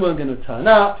 you thought they weren't going to turn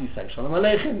up, you say Shalom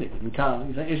Aleichem, they didn't come,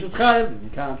 you say Ishut Chayim, they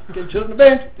didn't come, you get children to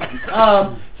bed, they didn't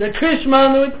come, you say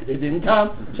Krishman, they didn't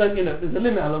come, so there's a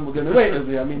limit how long we're going to wait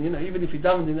over here. I mean, even if you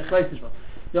don't in the Chayis,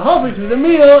 you're halfway through the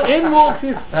meal, in walks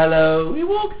his fellow, he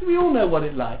walks, we all know what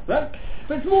it's like, right?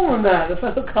 But it's more than that, the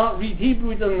fellow can't read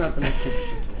Hebrew, he doesn't have to make Kiddush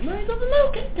at all. No, he doesn't know,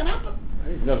 okay, it can happen.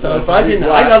 So Friday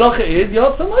night, halacha is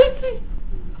Yotza Moitzi.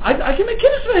 I can make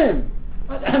Kiddush for him.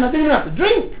 And I don't even have to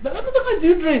drink. But I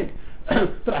do drink.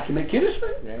 But I can make Kiddush for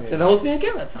him. So the whole thing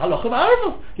again, that's halacha of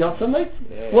Arvos. Yotza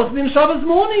Moitzi. What's it in Shabbos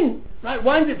morning? Right,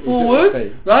 wind it forward.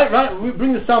 Right, we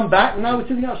bring the sun back, and now we're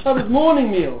sitting at Shabbos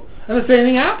morning meal. And the same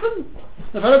thing happens.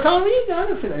 The fellow can't read, I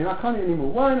don't feel like, I can't eat any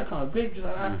more wine, I can't have grapes,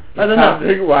 I don't know.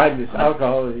 Drink wine, it's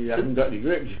alcohol, you haven't got any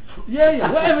grapes.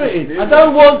 Yeah, whatever it is. I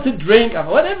don't want to drink,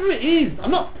 whatever it is.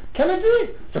 I'm not, can I do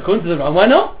it? So according to the Ram, why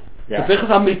not? Yeah. The Birchas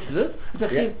HaMitzvahs, it's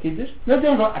a Kiddush. No,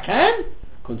 I can.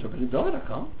 According to Rabbeinu David, I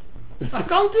can't. I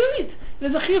can't do it.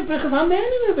 There's a Chiyuv Birchas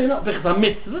HaNenim, not Birchas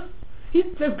HaMitzvahs.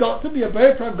 There's got to be a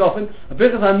Perek Arvei Pesochim, a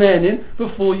Birchas HaNenim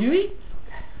before you eat.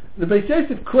 The Beis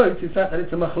Yosef quotes, in fact, that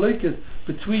it's a machlokas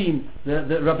between the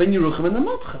Rabbeinu Yerucham and the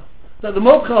Modcha. That the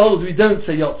Modcha holds we don't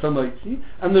say Yotza Moitzi,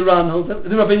 and the Ran holds that the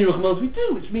Rabbeinu Yerucham holds we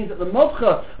do, which means that the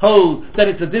Modcha holds that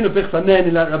it's a din of Birchas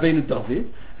Hanenim like Rabbeinu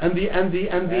David,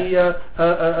 Rabbeinu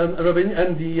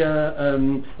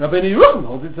Yerucham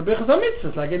holds it's a Birchas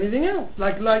HaMitzvahs like anything else,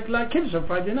 like Kiddush on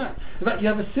Friday night. In fact, you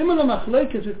have a similar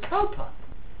machlokas with Kalpat.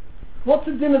 What's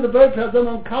the din of the Berei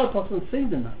Adama on Kalpat on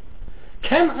Seder night?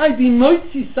 Can I be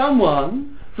moitzi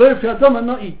someone Berei Adama and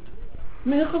not eat?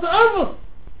 Birchas Arvos.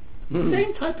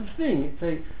 Same type of thing. It's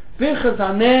a Birchas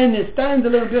Hanenis,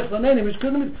 standalone Birchas Hanenis, which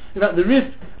couldn't be. In fact, the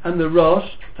Rif and the Rosh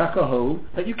take a hold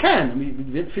that you can. I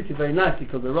mean, it fitted very nicely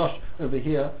because the Rosh over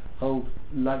here holds,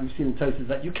 like we've seen in Tosas,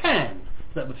 that you can.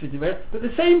 So that would fit very. But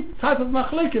the same type of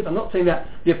machlokes. I'm not saying that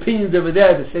the opinions over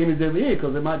there are the same as over here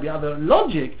because there might be other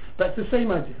logic, but it's the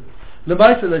same idea. The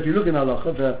L'maisa, if you look in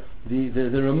Halacha,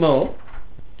 the Ramah,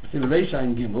 it's in Reisha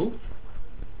and Gimel,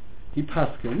 he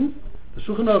paskins. The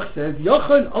Shulchan Aruch says,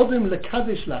 Yochel Odom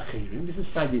lekadish lachirim. This is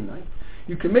Friday night.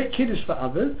 You can make kiddush for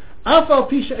others. Afal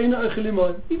pisha eina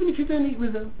ochelim, even if you don't eat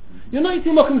with them. You're not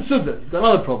eating mokum suda. You've got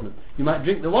another problem. You might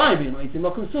drink the wine, but you're not eating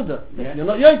mokum suda. Yeah. You're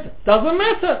not yoita. Doesn't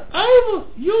matter.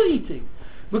 You're eating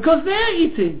because they're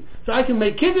eating. So I can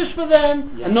make kiddush for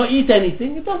them and not eat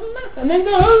anything. It doesn't matter. And then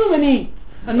go home and eat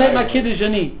and make my kiddush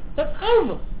and eat. That's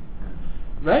arvus,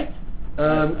 right?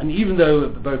 And even though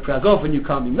both Pragov and you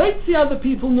can't be late see other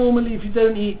people normally if you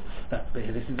don't eat, this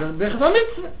is a Birchas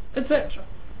HaMitzvah, etc.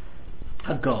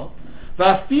 Hagah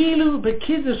va'afilu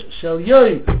bekiddush shel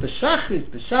yoy b'shachris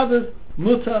b'Shabbos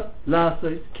mutar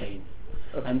lasos kain.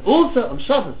 And also on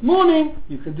Shabbos morning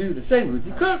you can do the same with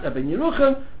Yikot, Rabbeinu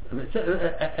Yerucham,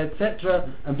 etc.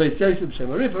 And Beis Yosef Shem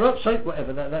Arif or Shaykh,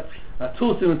 whatever that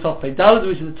Torsim and Top Pei Dalad,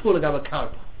 which is a Torah Gava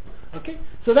Karpa. Okay,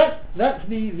 so that's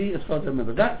the as far as I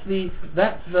remember, that's the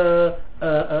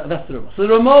Ramah. So the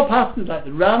Ramah passes like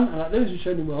the Ram, and like those who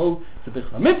showed him the whole the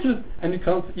Birchas HaMitzvahs, and you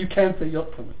can say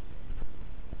Yot from it.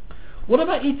 What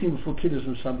about eating before Kiddush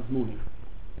on Shabbos morning?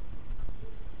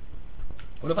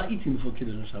 What about eating before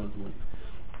Kiddush on Shabbos morning?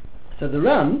 So the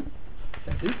Ram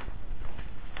says,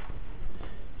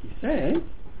 he says,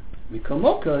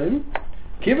 Mikomokim.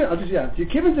 I'll just you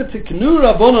given the Tiknu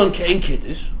Rabbonon Kein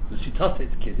Kiddush, the Shitate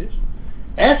Kiddush,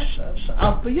 Efsha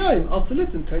Sha'af B'Yom, also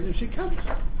listen, Kodim Shikaddush.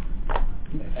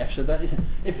 Efsha, that is,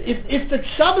 if the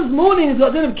Shabbos morning has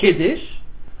got din of Kiddush,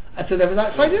 I said every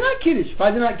night, Friday night Kiddush.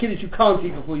 Friday night Kiddush you can't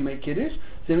eat before you make Kiddush.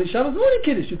 Similarly Shabbos morning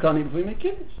Kiddush you can't eat before you make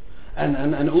Kiddush.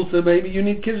 And also maybe you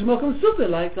need Kiddush Mokum Sukkah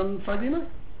like on Friday night.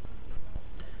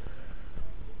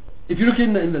 If you look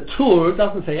in the Torah, it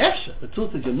doesn't say Efsha. The Torah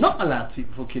says you're not allowed to eat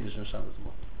before Kiddush on Shabbos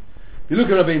morning. If you look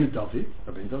at Rabbeinu David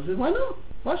says, why not?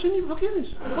 Why shouldn't you eat before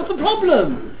Kiddush? What's the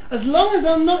problem? As long as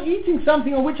I'm not eating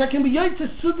something on which I can be yoked to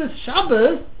Sudas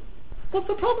Shabbos, what's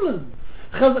the problem?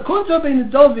 According to Rabbeinu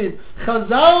David,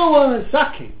 Chazal wa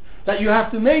Mesaki, that you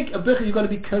have to make a bircha, you've got to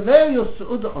be kaver your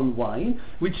seudah on wine,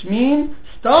 which means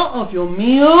start off your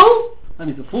meal, that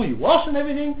means before you wash and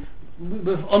everything,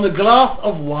 on a glass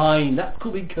of wine. That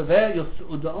could be kaver your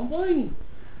seudah on wine.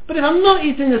 But if I'm not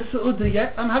eating a seudah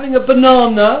yet, I'm having a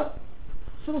banana.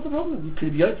 So what's the problem? You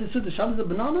could be yoked to seudah Shabbos a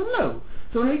banana? No.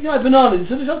 So when I eat my banana, is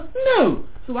seudah Shabbos? No.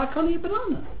 So why can't I eat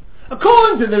banana?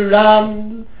 According to the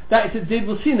Ram, that it's a did.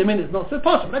 We'll see in a minute. It's not so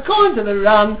possible. According to the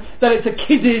Ram, that it's a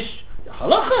kiddush.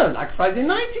 Halacha, like Friday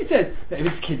night, he says that if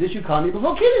it's Kiddush, you can't eat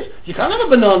before Kiddush. You can't have a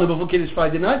banana before Kiddush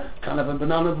Friday night. You can't have a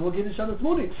banana before Kiddush Shabbos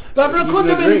morning. But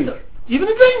according to even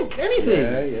a drink,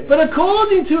 anything. Yeah. But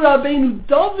according to Rabbeinu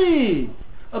David,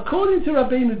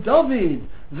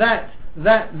 that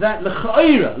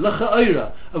l'cha'ira,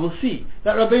 and we'll see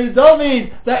that Rabbeinu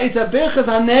David, that it's a birchas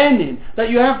hanenim, that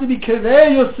you have to be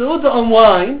kaver your seudah on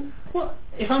wine. Well,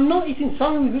 if I'm not eating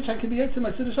something with which I can be ate to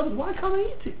my Seder Shabbos, why can't I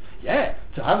eat it? Yeah,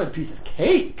 to have a piece of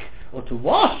cake or to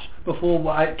wash before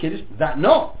Kiddush, that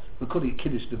not. We could eat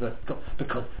Kiddush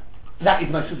because that is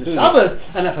my Seder Shabbos,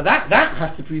 and for that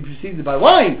has to be preceded by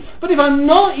wine. But if I'm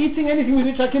not eating anything with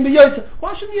which I can be ate,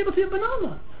 why shouldn't I be able to eat a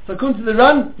banana? So according to the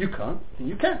Ran, you can't, then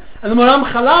you can. And the Moram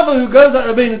Chalava, who goes at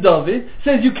Rabbeinu David,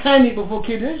 says you can eat before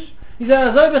Kiddush. He said,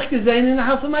 Azobech Gezein in the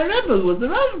house of my Rebbe, who was the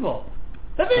Rashba.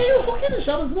 That means you before Kiddush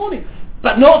Shabbos morning.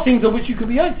 But not things on which you could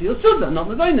be ate, or Sudah, not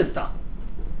Mazonis stuff.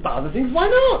 But other things, why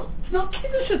not? It's not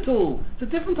Kiddush at all. It's a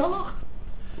different halach.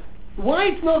 Why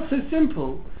it's not so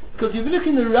simple? Because if you look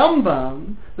in the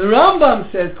Rambam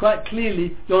says quite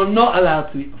clearly you're not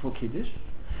allowed to eat before Kiddush.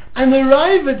 And the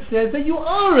Raavad says that you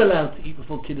are allowed to eat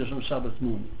before Kiddush on Shabbos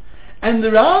morning. And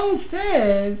the Ram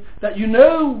says that you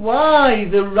know why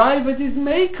the Raavad is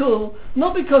Mekel,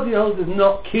 not because he holds it's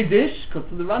not Kiddush, because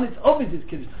to the Ram it's obvious it's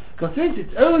Kiddush. Because since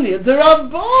it's only the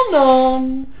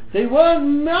Rabbanon, they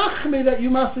weren't machmir that you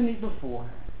mustn't eat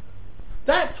beforehand.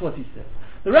 That's what he says.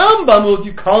 The Rambam holds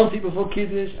you can't eat before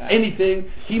Kiddush,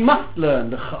 anything. He must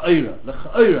learn the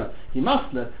Cha'ira. he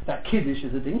must learn that Kiddush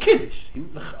is a din Kiddush.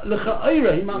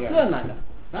 L'cha'ira, he must learn like that.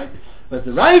 Right? But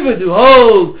the Raiva do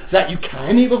hold that you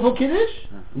can eat before Kiddush,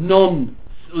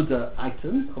 non-Suda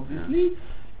items, obviously.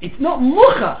 It's not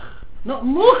muchach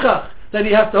that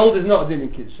he has to hold is not a din in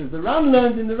Kiddush. So the Ram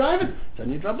learns in the Raiva, it's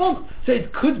only a Drabbon. So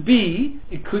it could be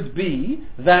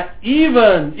that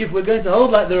even if we're going to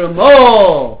hold like the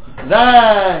Ramah,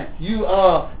 that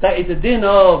it's a din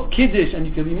of Kiddush and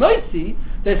you can be Motzi,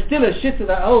 there's still a shitta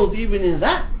that holds even in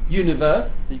that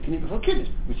universe that you can eat before Kiddush,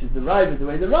 which is the Raiva, the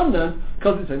way the Ram learns,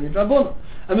 because it's only a Drabbon.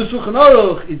 And the Shulchan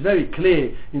Aruch is very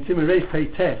clear in Siman Reish Pei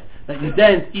Tes that you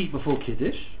don't eat before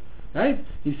Kiddush, right?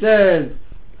 He says,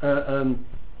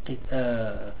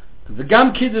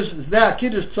 וגם קידוש, זה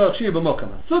הקידוש צורך שיהיה במוקם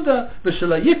הסודה,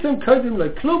 ושלא ייתם קודם לא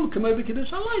כלום כמו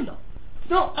בקידוש הלילה. It's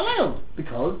not allowed,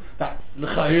 because that's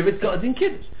l'chayir it's got a din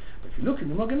Kiddush. But if you look in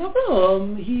the Magen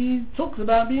Avraham, he talks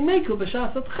about being mekel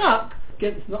b'shas atchak.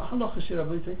 Again, it's not halacha shir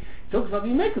Rabbi. He talks about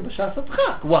being mekel b'shas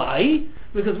atchak. Why?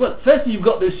 Because, well, firstly you've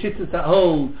got those shittas that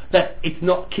hold that it's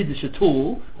not Kiddush at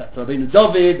all. That's Rabbeinu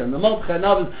David and the Mordechai and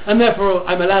others, and therefore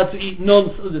I'm allowed to eat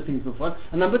non-other things before.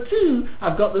 And number two,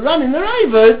 I've got the Ran in the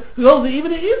Raivad who holds that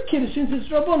even it is Kiddush since it's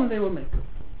Rabban and they will mekel.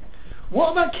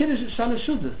 What about Kiddush at Shalosh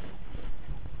Shudas?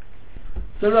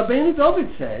 So Rabbeinu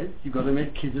David says you've got to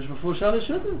make Kiddush before Shalosh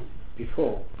Shudas.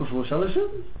 Before Shalosh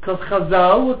Shudas. Because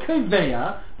Chazal were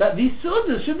koveya that these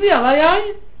Sudas should be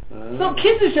alayai. It's not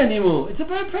Kiddush anymore. It's a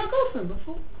very Perek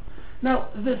before. Now,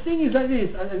 the thing is like this,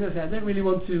 I don't really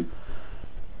want to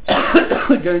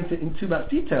go in too much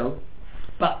detail,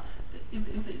 but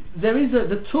there is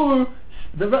the Torah,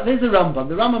 there's a Rambam.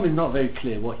 The Rambam is not very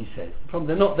clear what he says.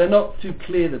 They're not too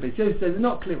clear. They're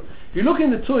not clear. If you look in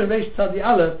the Torah in Reish Tzadi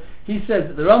Aleph, he says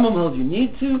that the Rambam holds you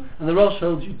need to, and the Rosh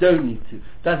holds you don't need to.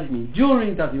 Does it mean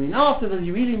during? Does it mean after? Does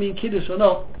it really mean Kiddush or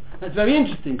not? That's very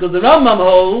interesting, because the Rambam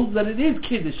holds that it is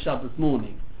Kiddush Shabbos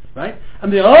morning, right?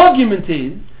 And the argument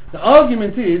is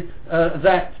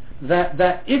that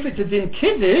if it's a din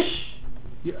Kiddush,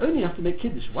 you only have to make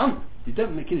Kiddush once. You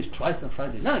don't make Kiddush twice on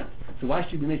Friday night. So why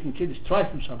should you be making Kiddush twice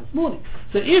on Shabbos morning?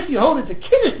 So if you hold it to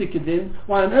Kiddush din,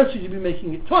 why on earth should you be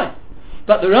making it twice?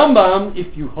 But the Rambam,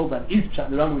 if you hold that is Pshat,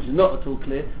 the Rambam, which is not at all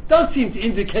clear, does seem to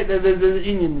indicate that there's an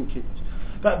Inyan in Kiddush.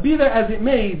 But be that as it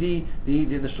may, the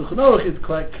Shulchan Aruch is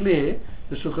quite clear.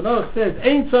 The Shulchan Aruch says,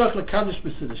 "Ein tzarich l'kadosh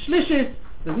b'suda shlishis."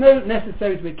 There's no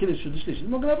necessary to make Kiddush b'suda shlishis.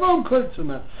 Magen Avraham quotes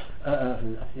from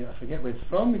I forget where it's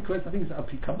from. He quotes, I think it's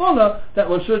Alpi Kabbalah, that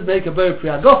one should make a Perek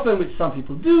Arvei Pesochim, which some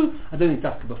people do. I don't think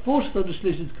dafka before Suda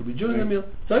shlishis. Could be during the meal.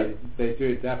 Sorry. They do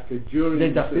it dafka during. They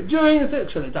dafka during.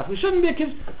 So they dafka shouldn't be a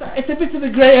Kiddush. It's a bit of a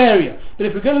grey area. But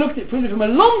if we're going to look at it from a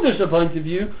longer point of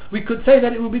view, we could say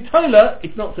that it would be Tola.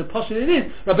 It's not so posh as it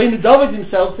is. Rabbeinu David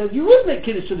himself says you would make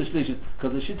Kiddush Suda shlishis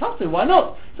because the Shittah. Why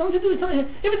not? Something to do with something.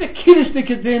 If it's a Kiddush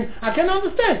din, I can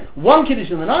understand. One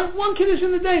Kiddush in the night, one Kiddush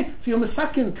in the day. So you're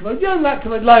masakin kavod yom, not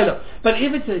kavod laila. But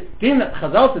if it's a din that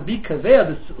Chazal to be kaveh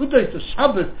the Seudos of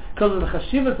Shabbos because of the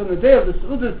chashivas on the day of the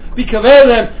Seudos, be kaveh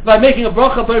them by making a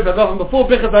bracha before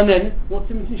Birchas Hanen. What's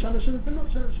the meaning Shalosh Shudas and not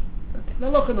Shalosh Shudas? The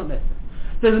halacha not necessary.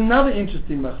 There's another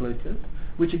interesting machlokas,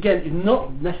 which again is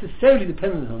not necessarily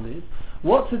dependent on this.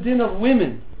 What's the din of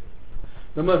women?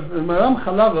 The Maram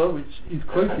Chalava, which is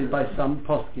quoted by some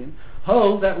poskim,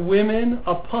 hold that women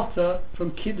are potter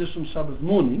from Kiddush on Shabbos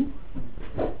morning.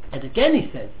 And again he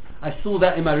says, I saw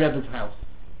that in my Rebbe's house,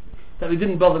 that we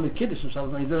didn't bother with Kiddush on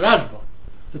Shabbos morning. He's a Rashba.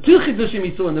 The two Kiddushim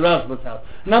he saw in the Rashba's house.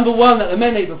 Number one, that the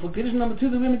men ate before Kiddush, and number two,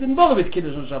 the women didn't bother with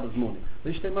Kiddush on Shabbos morning.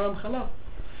 Maram Chalav.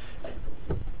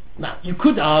 Now, you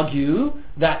could argue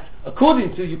that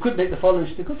according to, you could make the following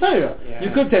shtickle Torah.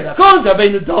 You could say that according to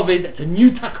Rabbeinu David, that's a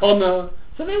new takona.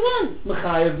 So they weren't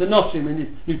Mechayev the Noshim in this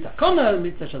new takona,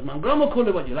 Mitzvah Shazman Gromo, call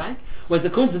it what you like. Whereas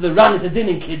according to the Ran, it's a din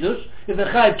in Kiddush. If they're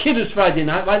Chayev Kiddush Friday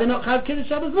night, why they're not Chayev Kiddush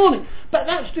Shabbos morning? But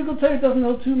that shtickle Torah doesn't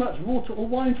hold too much water or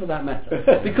wine for that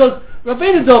matter. Because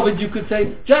Rabbeinu David, you could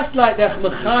say, just like they're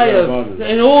Mechayev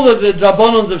in all of the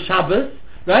Drabbonons of Shabbos,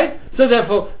 right? So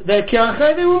therefore, they're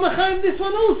Kiachay, they were Machayim this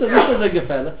one also, this was a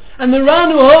Gefela. And the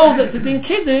Ran who holds that it's in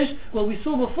Kiddush, well, we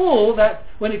saw before that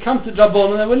when it comes to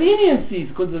Drabbon, there were leniencies,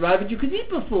 because the Ravid you could eat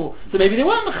before. So maybe they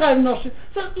weren't Machayim Noshim.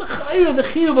 So the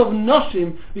Chiyuv of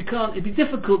Noshim, it'd be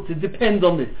difficult to depend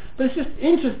on this. But it's just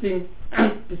interesting,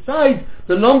 besides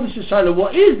the Lomdish Shaila,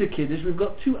 what is the Kiddush? We've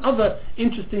got two other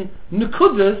interesting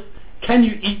Nukudas. Can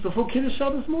you eat before Kiddush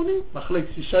Shabbos morning? Machlek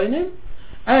Shishonim.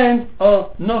 And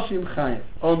Noshim Chayev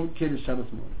on Kiddush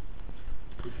Shabbos morning.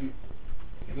 If you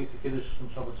eat a Kiddush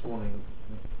on Shabbos morning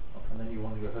and then you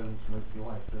want to go home and smoke your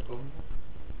wife, is there a problem?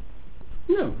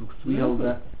 No, because we hold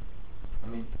that. I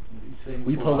mean, you're saying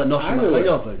We call that Noshim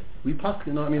Achayavos. We pass,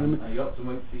 you know what I mean?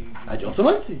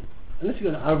 Ayotzamoitzi. Unless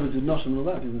you're going to Arvos with Noshim and all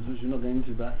that business, which you're not going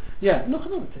into, but yeah,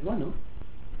 Nochanovate, why not?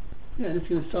 Yeah, and it's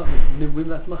going to start with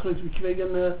that Machlokes B'Kiveg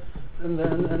and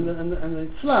the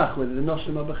Tzlach, whether the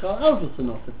Noshim are B'chal Arvos or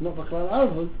not. If not B'chal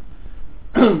Arvos,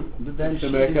 but then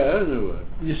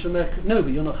no,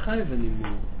 but you're not Chayiv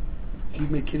anymore. You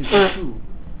make Kiddush too.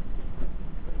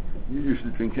 You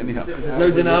usually drink anyhow. No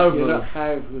din Arvos. You're not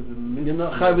Chayiv with the mitzvah. You're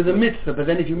not Chayiv with the mitzvah, but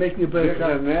then if you're making a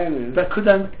Birchas, that could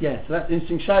yes, so that's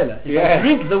interesting Shaila. If I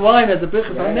drink the wine as a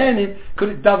Birchas HaNenim, could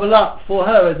it double up for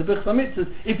her as a Birchas HaMitzvah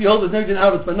if you hold there's no din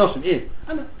Arvos by Noshim? If.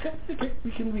 Okay,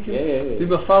 we can we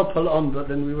were foul pull on, but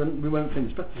then we won't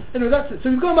finish. But anyway, that's it. So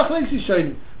we've got Machlokes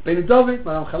Rishonim. Bein David,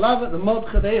 Maram Chalava, the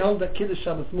Modcha, they hold that Kiddush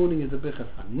Shabbos morning is a Birchas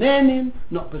HaNenim,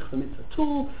 not Birchas HaMitzvah at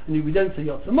all, and we don't say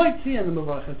Yotzamoitzi, and the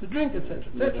Mavarach has to drink, etc.,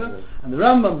 etc. And the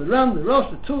Rambam, the Ram, the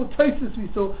Rosh, the Tur, Tosis we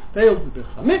saw, they hold the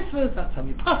Birchas HaMitzvah, that's how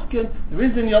we paskin, there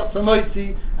is an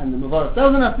Yotzamoitzi, and the Mavarach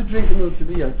doesn't have to drink in order to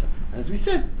be Yotza. As we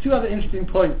said, two other interesting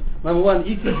points. Number one,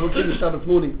 eating for Kiddush Shabbos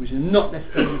morning, which is not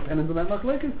necessarily dependent on that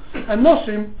Machlokes, and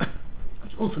Noshim,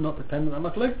 which is also not dependent on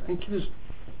that Machlokes, and Kiddush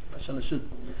Shalashud.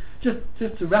 Just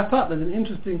to wrap up, there's an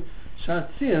interesting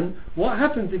Shatzian. What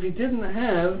happens if he didn't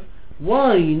have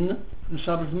wine on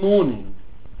Shabbos morning?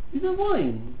 He didn't have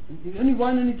wine. Only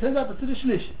wine and he turns out to the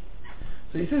Shlishis.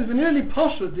 So he says, if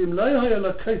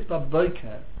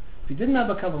he didn't have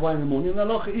a cup of wine in the morning, the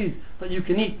halacha is that you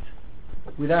can eat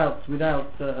without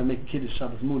making Kiddush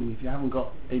Shabbos morning if you haven't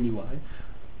got any wine.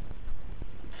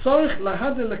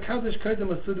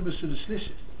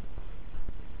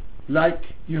 Like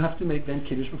you have to make then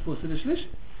Kiddush before Seder Shlish.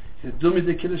 He says, Dum is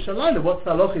the Kiddush Shalayla. What's the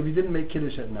halacha if you didn't make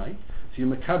Kiddush at night? So you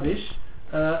Makabish,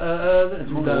 the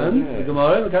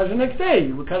Gemara, Makabish the next day.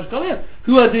 You Makabish Kaliyah.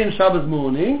 Who are doing Shabbos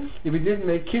morning? If he didn't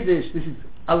make Kiddush, this is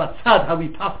Alatzad, how we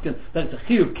paskin, that it's a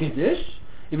Shiur Kiddush.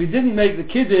 If he didn't make the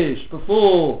Kiddush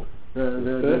before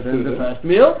the first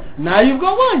meal, now you've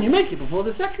got wine. You make it before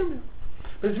the second meal.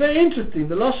 But it's very interesting.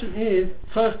 The Lashon is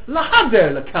first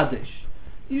Lahader Lakadosh.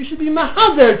 You should be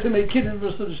mahader to make Kiddush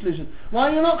for Seder Shlishis. Why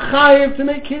are you not chayiv to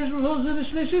make Kiddush for Seder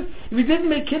Shlishis? If you didn't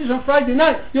make Kiddush on Friday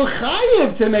night, you're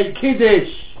chayiv to make Kiddush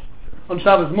on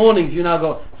Shabbos mornings. You now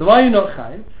go, so why are you not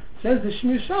chayiv? Says the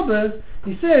Shmir Shabbos,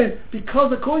 he says,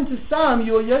 because according to Sam,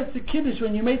 you are yotze Kiddush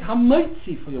when you made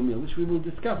hamotzi for your meal, which we will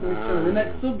discuss in the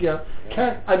next sugya.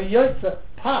 Can I be yotze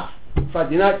past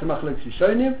Friday night to Machlokes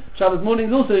Rishonim? Shabbos morning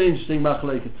is also an interesting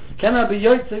Machlokes. Can I be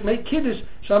yotze make Kiddush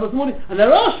Shabbos morning? And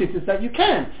there are shittas that you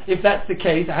can. If that's the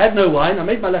case, I had no wine, I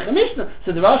made my lechem mishnah,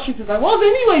 so there are shittas that was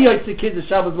anyway yotze Kiddush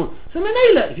Shabbos morning. So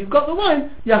menela, if you've got the wine,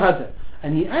 you had it.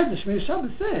 And he adds, the Shmir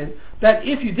Shabbos said that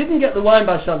if you didn't get the wine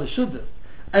by Shalosh Shudas,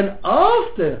 and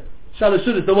after Shalosh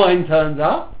Shudas the wine turns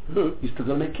up, you still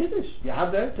got to make Kiddush. You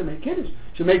have there to make Kiddush.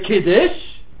 You make Kiddush,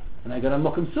 and I got a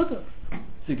Mokum Sukkah.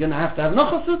 So you're going to have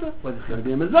Nocha Sukkah, whether it's going to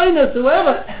be a Mezainas or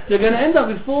whatever. So you're going to end up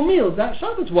with 4 meals that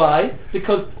Shabbos. Why?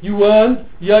 Because you weren't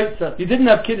Yotza. You didn't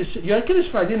have Kiddush. You had Kiddush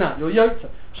Friday night. You're Yotza.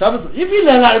 Shabbos. If you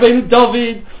learn like Rabbeinu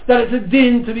David that it's a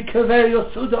din to be kaver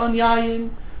your Suda on Yayin.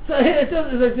 So as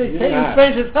they say in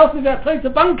French, it's helping that play to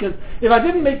bunkers. If I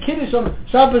didn't make Kiddush on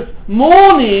Shabbos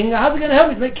morning, how's it going to help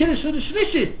me to make Kiddush to the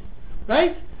Shlishis?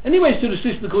 Right? Anyway, to the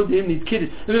Shlishis, according to him, needs Kiddush.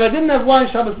 But if I didn't have wine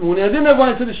Shabbos morning, I didn't have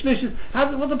wine to the Shlishis,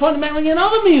 what's the point of making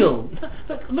another meal?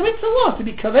 The mitzvah what? To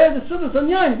be kaver the Sudas on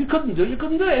Yain. If you couldn't do it, you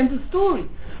couldn't do it. End of story.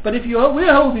 But if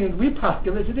we're holding, we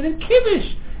paskin, they said it in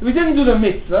Kiddush. If we didn't do the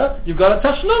mitzvah, you've got a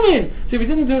tashlumin. So if you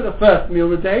didn't do it the first meal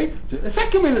of the day, do it the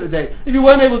second meal of the day. If you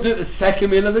weren't able to do it the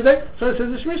second meal of the day, so it says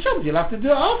the Shmir Shabbos, you'll have to do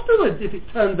it afterwards if it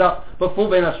turns up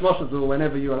before Ben Hashmoshes or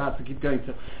whenever you're allowed to keep going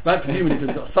to. Right, presumably if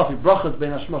it's got Safi Brachas,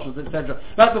 Ben Hashmoshes, etc.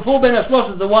 Right, before Ben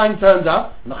Hashmoshes the wine turns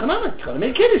up, you've got to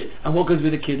make Kiddush. And what goes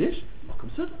with the Kiddush?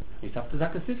 Mokum Suda. You have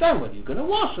to sit down, whether you're going to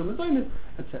wash them,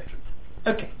 etc.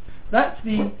 Okay, that's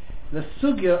the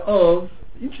sugya of,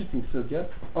 interesting sugya,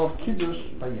 of Kiddush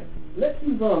Bayem. Let's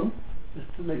move on, just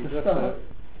to make a start.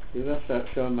 You left that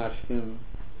Shom Mashkim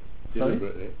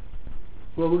deliberately.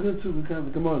 Well, the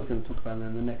Gemara is going to talk about it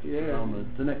in the next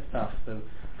the next stuff. So,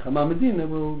 Chama Medina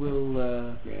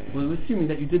will assuming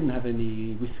that you didn't have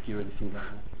any whiskey or anything like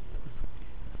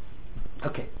that.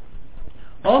 Okay.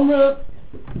 Amra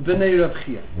B'nei Rav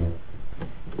Chia.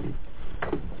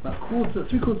 About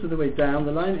 3/4 of the way down,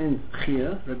 the line ends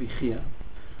Chia, Rabbi Chia.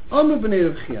 Amr b'nei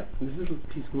Rav Chia. This little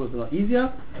piece was a lot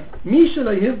easier. Misha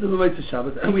lahiv the L'motzei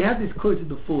Shabbos. And we had this quoted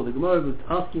before. The Gemara was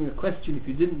asking a question if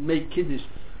you didn't make Kiddush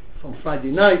from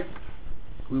Friday night.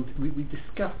 We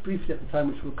discussed briefly at the time,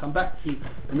 which we'll come back to.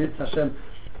 Amir Hashem.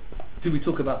 Do we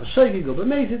talk about the Shogig or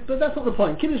B'mezid? But that's not the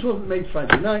point. Kiddush wasn't made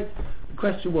Friday night. The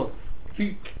question was,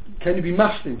 can you be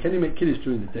mashlim? Can you make kiddush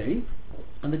during the day?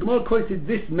 And the Gemara quoted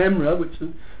this memra, which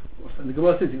and the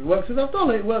Gemara says it works with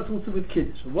Avdallah, it works also with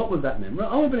kiddush. So what was that memra?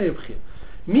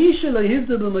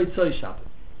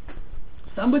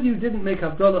 Somebody who didn't make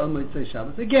Avdallah on Motzei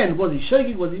Shabbos. Again, was he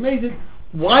shogig? Was he mazid?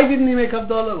 Why didn't he make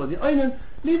Avdallah? Was he oinen?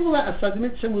 Leave all that aside.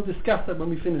 We'll discuss that when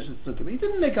we finish the sukkah. But he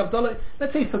didn't make Avdallah.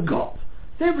 Let's say he forgot.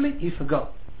 Simply, he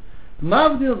forgot.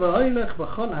 Mavdil v'hoylech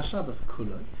b'chol haShabbos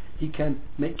kuloi. He can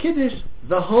make kiddush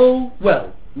the whole,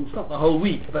 well, it's not the whole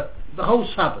week, but the whole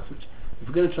Shabbos, which, if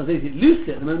we're going to translate it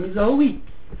loosely at the moment, means the whole week.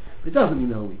 It doesn't mean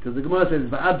the whole week, because the Gemara says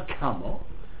v'ad kamo,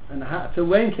 and so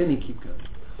when can he keep going?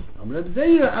 Ad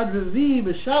Revi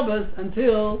b'Shabbos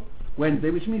until Wednesday,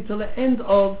 which means till the end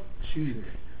of Tuesday.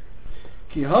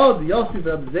 Ki had Yosef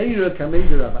Rab Zeira kamei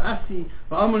Rav Asi,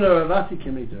 v'amar Rav Asi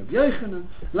kamei Rav Yochanan.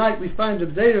 Like we find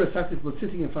Rab Zeira was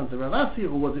sitting in front of Rav Asi,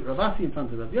 or was it Rav Asi in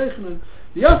front of Rav Yochanan?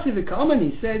 The Yosef V'Ka'aman,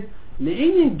 he said,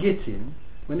 Le'inin Gittin,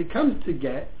 when it comes to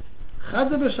get,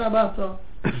 Chada b'Shabbato,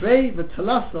 Trei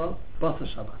v'Talasa b'Ata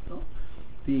Shabbato.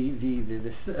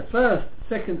 The first,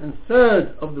 second, and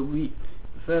third of the week,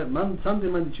 Sunday,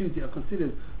 Monday, Tuesday are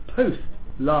considered post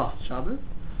last Shabbos.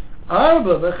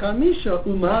 Arba v'chamisha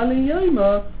umali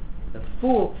yoma, that's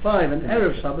 4, 5, and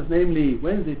Erev Shabbos, namely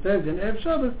Wednesday, Thursday, and Erev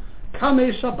Shabbos,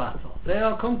 Kamei Shabbato. They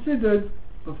are considered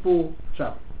before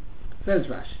Shabbos. Says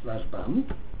Rashbam,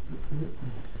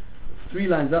 3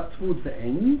 lines up towards the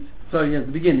end. Sorry, at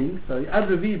the beginning. Sorry, Ad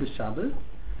Revi b'Shabbos,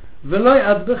 v'loi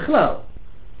ad b'chlal.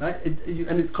 Right?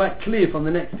 And it's quite clear from the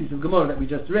next piece of Gemara that we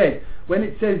just read. When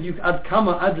it says you ad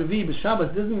kama ad revi b'Shabbos,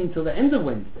 it doesn't mean till the end of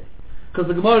Wednesday, because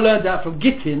the Gemara learned that from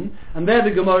Gittin, and there the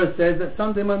Gemara says that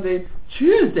Sunday, Monday,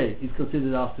 Tuesday is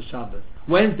considered after Shabbos.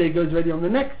 Wednesday goes already on the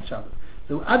next Shabbos.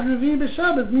 So ad revi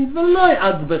b'Shabbos means v'loi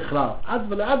ad b'chlal, ad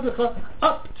b'chlal,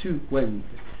 up to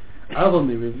Wednesday. Avol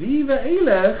mi revi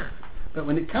ve'elech, but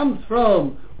when it comes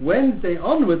from Wednesday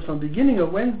onwards, from beginning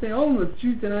of Wednesday onwards,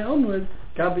 Tuesday night onwards,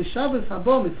 Gabi Shabbos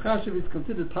Habom is Chashav is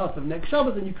considered part of next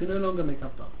Shabbos, and you can no longer make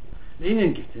Havdalah. The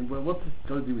Indian Gittin, well, what's this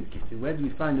got to do with Gittin? Where do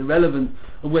we find the relevance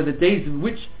of where the days of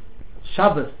which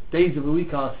Shabbos, days of the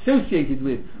week, are associated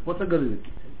with? What's that got to do with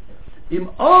Gittin? Im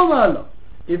Omalo,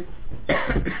 if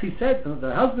he said,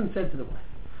 the husband said to the wife,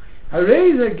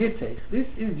 Hareza Gittech, this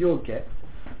is your get,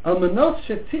 Amanos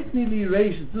Shetitni li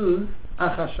Reish Zuz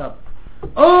Acha Shabbos.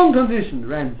 On condition,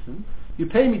 ransom, you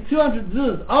pay me 200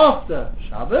 zuz after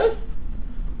Shabbos,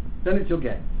 then it's your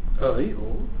get. Or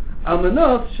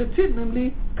Almanos Shetitnim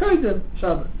li Kodem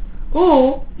Shabbos.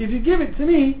 Or if you give it to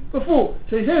me before.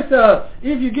 So he says,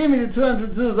 if you give me the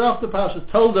 200 zuz after Parshas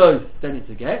Toldos, then it's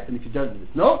a get, and if you don't, then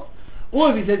it's not.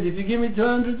 Or if he says, if you give me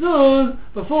 200 zuz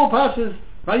before Parshas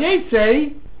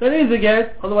Vayetze, then it is a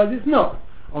get, otherwise it's not.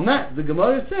 On that, the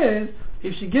Gemara says,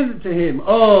 if she gives it to him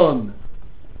on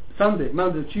Sunday,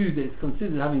 Monday, Tuesday, it's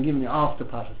considered having given it after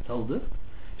Parshas Toldos.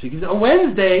 If she gives it on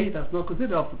Wednesday, that's not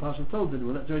considered after Parshas Toldos.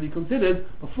 Well, that's already considered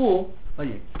before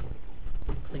Vayetze.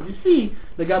 So you see,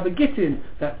 the Gabi Gittin,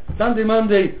 that Sunday,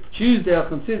 Monday, Tuesday are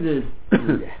considered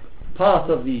part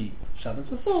of the Shabbos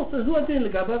before. So who are doing the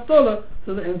Gabi Havdalah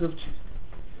to the end of Tuesday?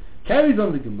 Carries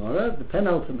on the Gemara, the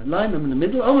penultimate line in the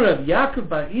middle. Omer of Yaakov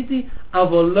bar Idi,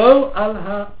 avolo al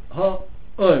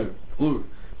ha-or.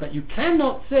 But you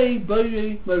cannot say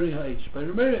Bori Mori Ha'ish.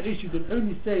 Bori Mori Ha'ish you can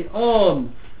only say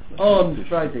on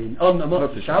Friday, on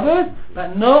Motzei Shabbos,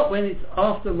 but not when it's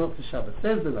after Motzei Shabbos.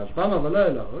 Says the Rashbam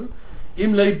avolo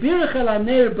im lo birach al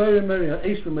aner Bori Mori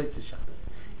Ha'ish for Motzei Shabbos.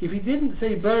 If he didn't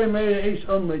say Bori Mori Ha'ish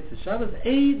on Motzei Shabbos,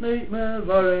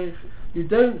 you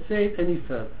don't say it any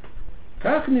further.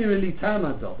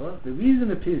 The reason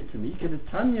appears to me, like we've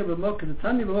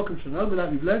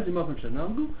learned in Mokum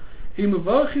Shanangu, you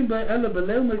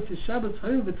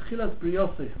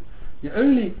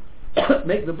only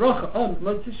make the bracha on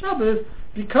Motzei Shabbos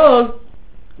because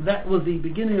that was the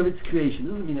beginning of its creation. It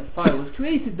doesn't mean that fire was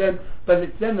created then, but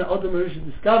it's then that Adam Arisha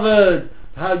discovered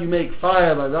how you make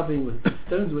fire by rubbing with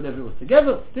stones or whatever it was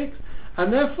together, sticks,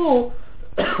 and therefore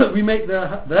we make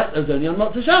that was only on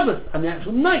Motzei Shabbos and the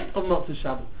actual night of Motzei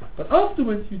Shabbos, but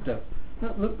afterwards you don't.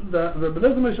 Now, the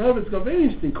Beleza Moshe Horowitz got a very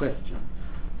interesting question,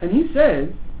 and he says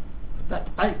that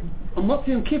on Motzei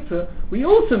Yom Kippur we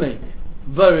also make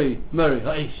Bori Mori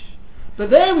Ha'ish, but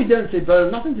there we don't say Bori,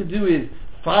 nothing to do with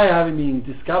fire having been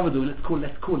discovered, or let's call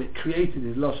it created,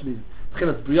 is Loshli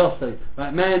Tchilas Briyoso,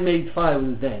 right? Man made fire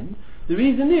was then. The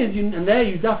reason is, and there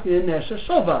you definitely in there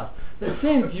Shashova, that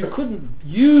since you couldn't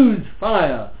use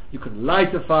fire, you couldn't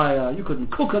light a fire, you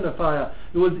couldn't cook on a fire,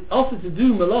 it was also to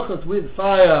do malachos with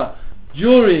fire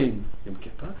during Yom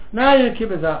Kippur. Now Yom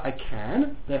Kippur is I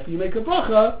can, therefore you make a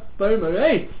bracha, Bori Mori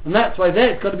Ha'ish. And that's why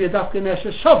there it's got to be a dafka in there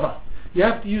Shashova. you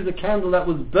have to use a candle that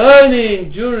was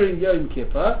burning during Yom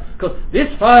Kippur, because this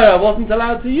fire I wasn't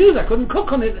allowed to use. I couldn't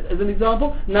cook on it, as an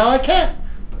example. Now I can.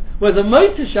 Whereas a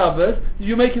Motzei Shabbos,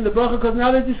 you're making the bracha because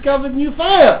now they've discovered new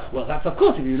fire. Well, that's of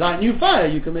course, if you light new fire,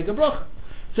 you can make a bracha.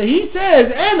 So he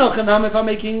says, if I'm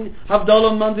making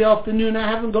Havdalah on Monday afternoon, I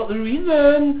haven't got the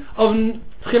reason of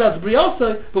Tchilas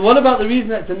Briyoso, but what about the reason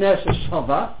that it's a Ner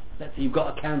Shabbos? Let's say you've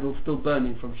got a candle still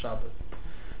burning from Shabbos.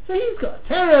 So he's got a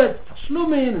teretz,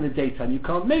 tashlumin in the daytime. You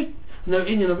can't make no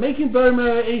Indian of making Burma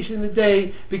Eish in the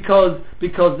day because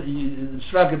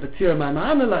Shraga Batira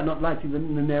Ma'ana, like not lighting the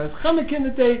Neres Chanukah in the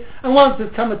day. And once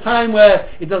there's come a time where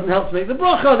it doesn't help to make the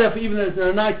bracha, therefore even though it's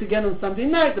a night again on Sunday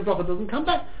night, the bracha doesn't come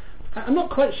back. I'm not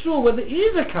quite sure whether it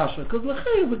is a kasha, because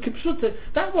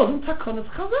that wasn't Takonas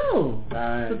Chazal.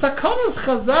 Right. The Takonas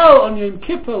Chazal on Yom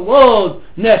Kippur was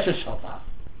Ner Shabbos.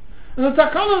 And the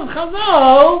Takonas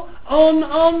Chazal on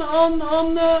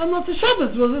Motzei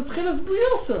Shabbos was a Tchilas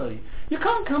Briyoso. You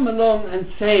can't come along and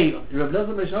say Rav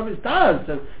Lezer Meshavis does,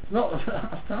 so it's not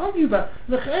to argue about.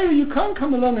 You can't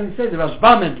come along and say the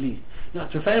Rashbam at least.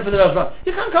 Not to refer for the Rashbam.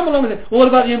 You can't come along and say, well, what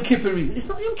about Yom Kippur? It's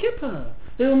not Yom Kippur.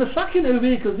 They were masakin over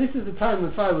here because this is the time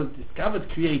when fire was discovered,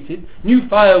 created. New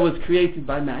fire was created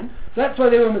by man. So that's why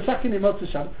they were masakin in Motzei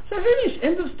Shabbos. So finish.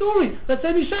 End of story. That's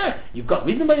only Shach. You've got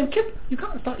reason by Yom Kippur. You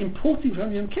can't start importing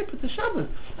from Yom Kippur to Shabbos.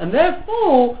 And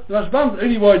therefore, the Rashbam's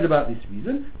only worried about this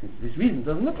reason. This reason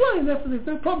doesn't apply, and therefore there's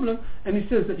no problem. And he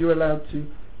says that you're allowed to,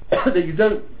 that you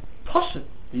don't posh it.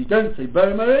 You don't say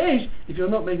Bari Mara if you're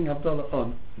not making Havdalah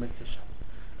on Motzei Shabbos.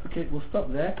 Okay, we'll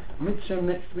stop there. Mitzvah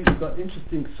next week we've got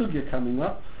interesting sugya coming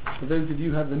up. For those of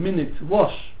you who have the minute to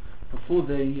wash before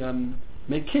they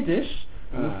make Kiddush,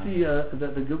 we'll see that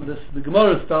the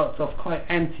Gemara starts off quite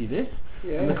anti this.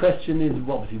 Yeah. And the question is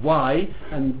obviously why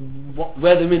and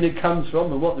where the minute comes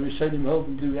from and what the Rishonim hold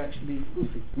and do actually. We'll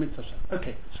see. Mitzvah.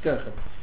 Okay, shkoyachem.